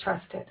can be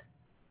trusted.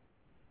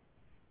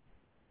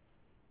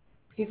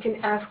 You can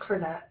ask for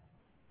that.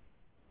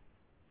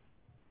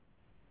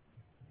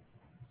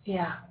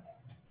 Yeah.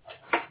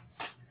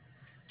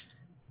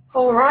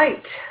 All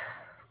right.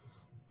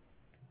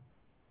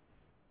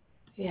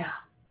 Yeah.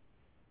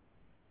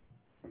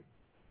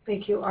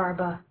 Thank you,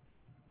 Arba.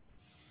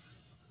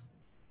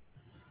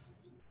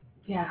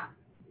 Yeah.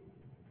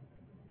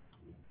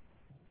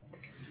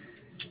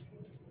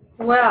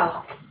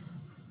 Well,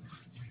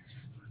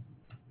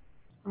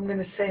 I'm going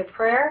to say a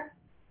prayer.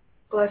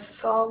 Bless us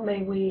all.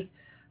 May we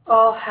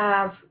all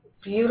have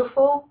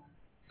beautiful,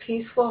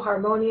 peaceful,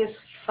 harmonious,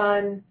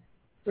 fun,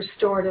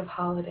 restorative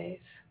holidays.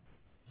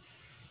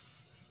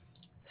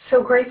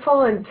 So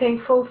grateful and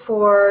thankful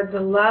for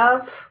the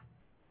love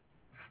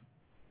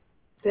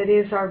that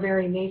is our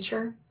very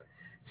nature.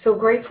 So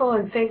grateful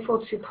and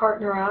thankful to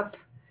partner up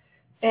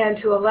and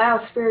to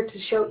allow Spirit to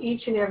show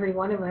each and every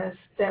one of us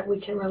that we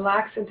can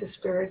relax into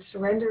Spirit,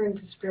 surrender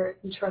into Spirit,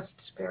 and trust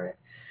Spirit.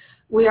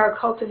 We are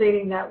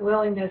cultivating that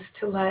willingness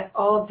to let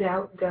all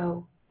doubt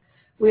go.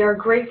 We are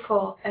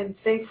grateful and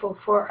thankful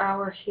for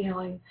our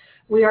healing.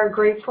 We are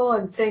grateful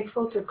and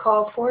thankful to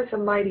call forth a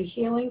mighty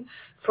healing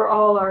for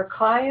all our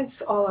clients,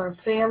 all our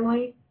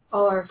family,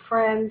 all our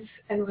friends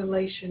and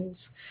relations.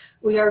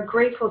 We are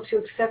grateful to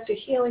accept a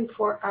healing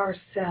for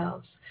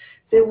ourselves,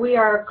 that we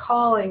are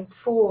calling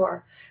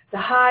for the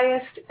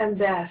highest and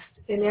best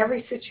in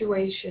every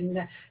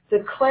situation,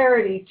 the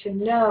clarity to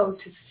know,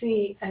 to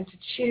see, and to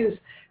choose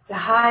the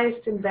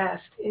highest and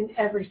best in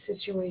every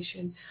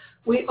situation.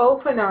 We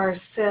open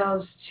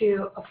ourselves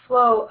to a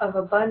flow of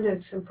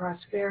abundance and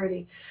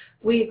prosperity.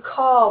 We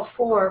call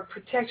for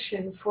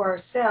protection for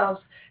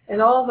ourselves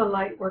and all the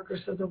light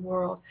workers of the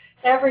world,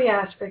 every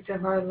aspect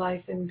of our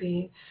life and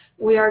being.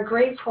 We are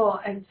grateful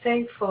and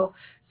thankful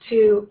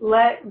to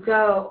let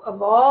go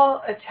of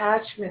all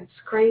attachments,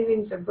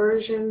 cravings,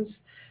 aversions,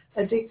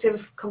 addictive,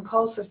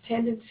 compulsive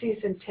tendencies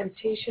and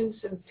temptations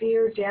and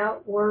fear,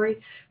 doubt, worry.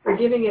 We're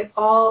giving it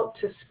all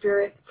to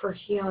Spirit for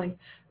healing.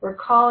 We're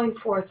calling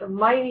forth a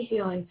mighty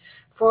healing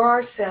for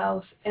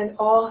ourselves and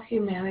all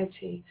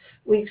humanity.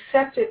 We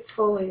accept it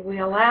fully. We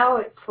allow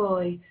it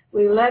fully.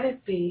 We let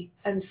it be.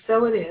 And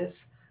so it is.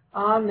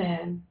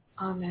 Amen.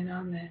 Amen.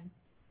 Amen.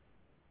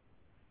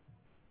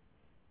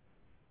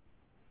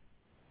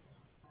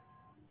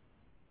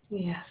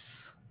 Yes.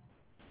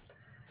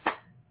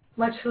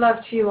 Much love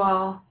to you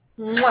all.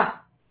 Mwah.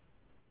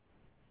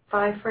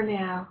 Bye for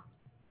now.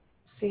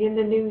 See you in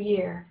the new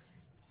year.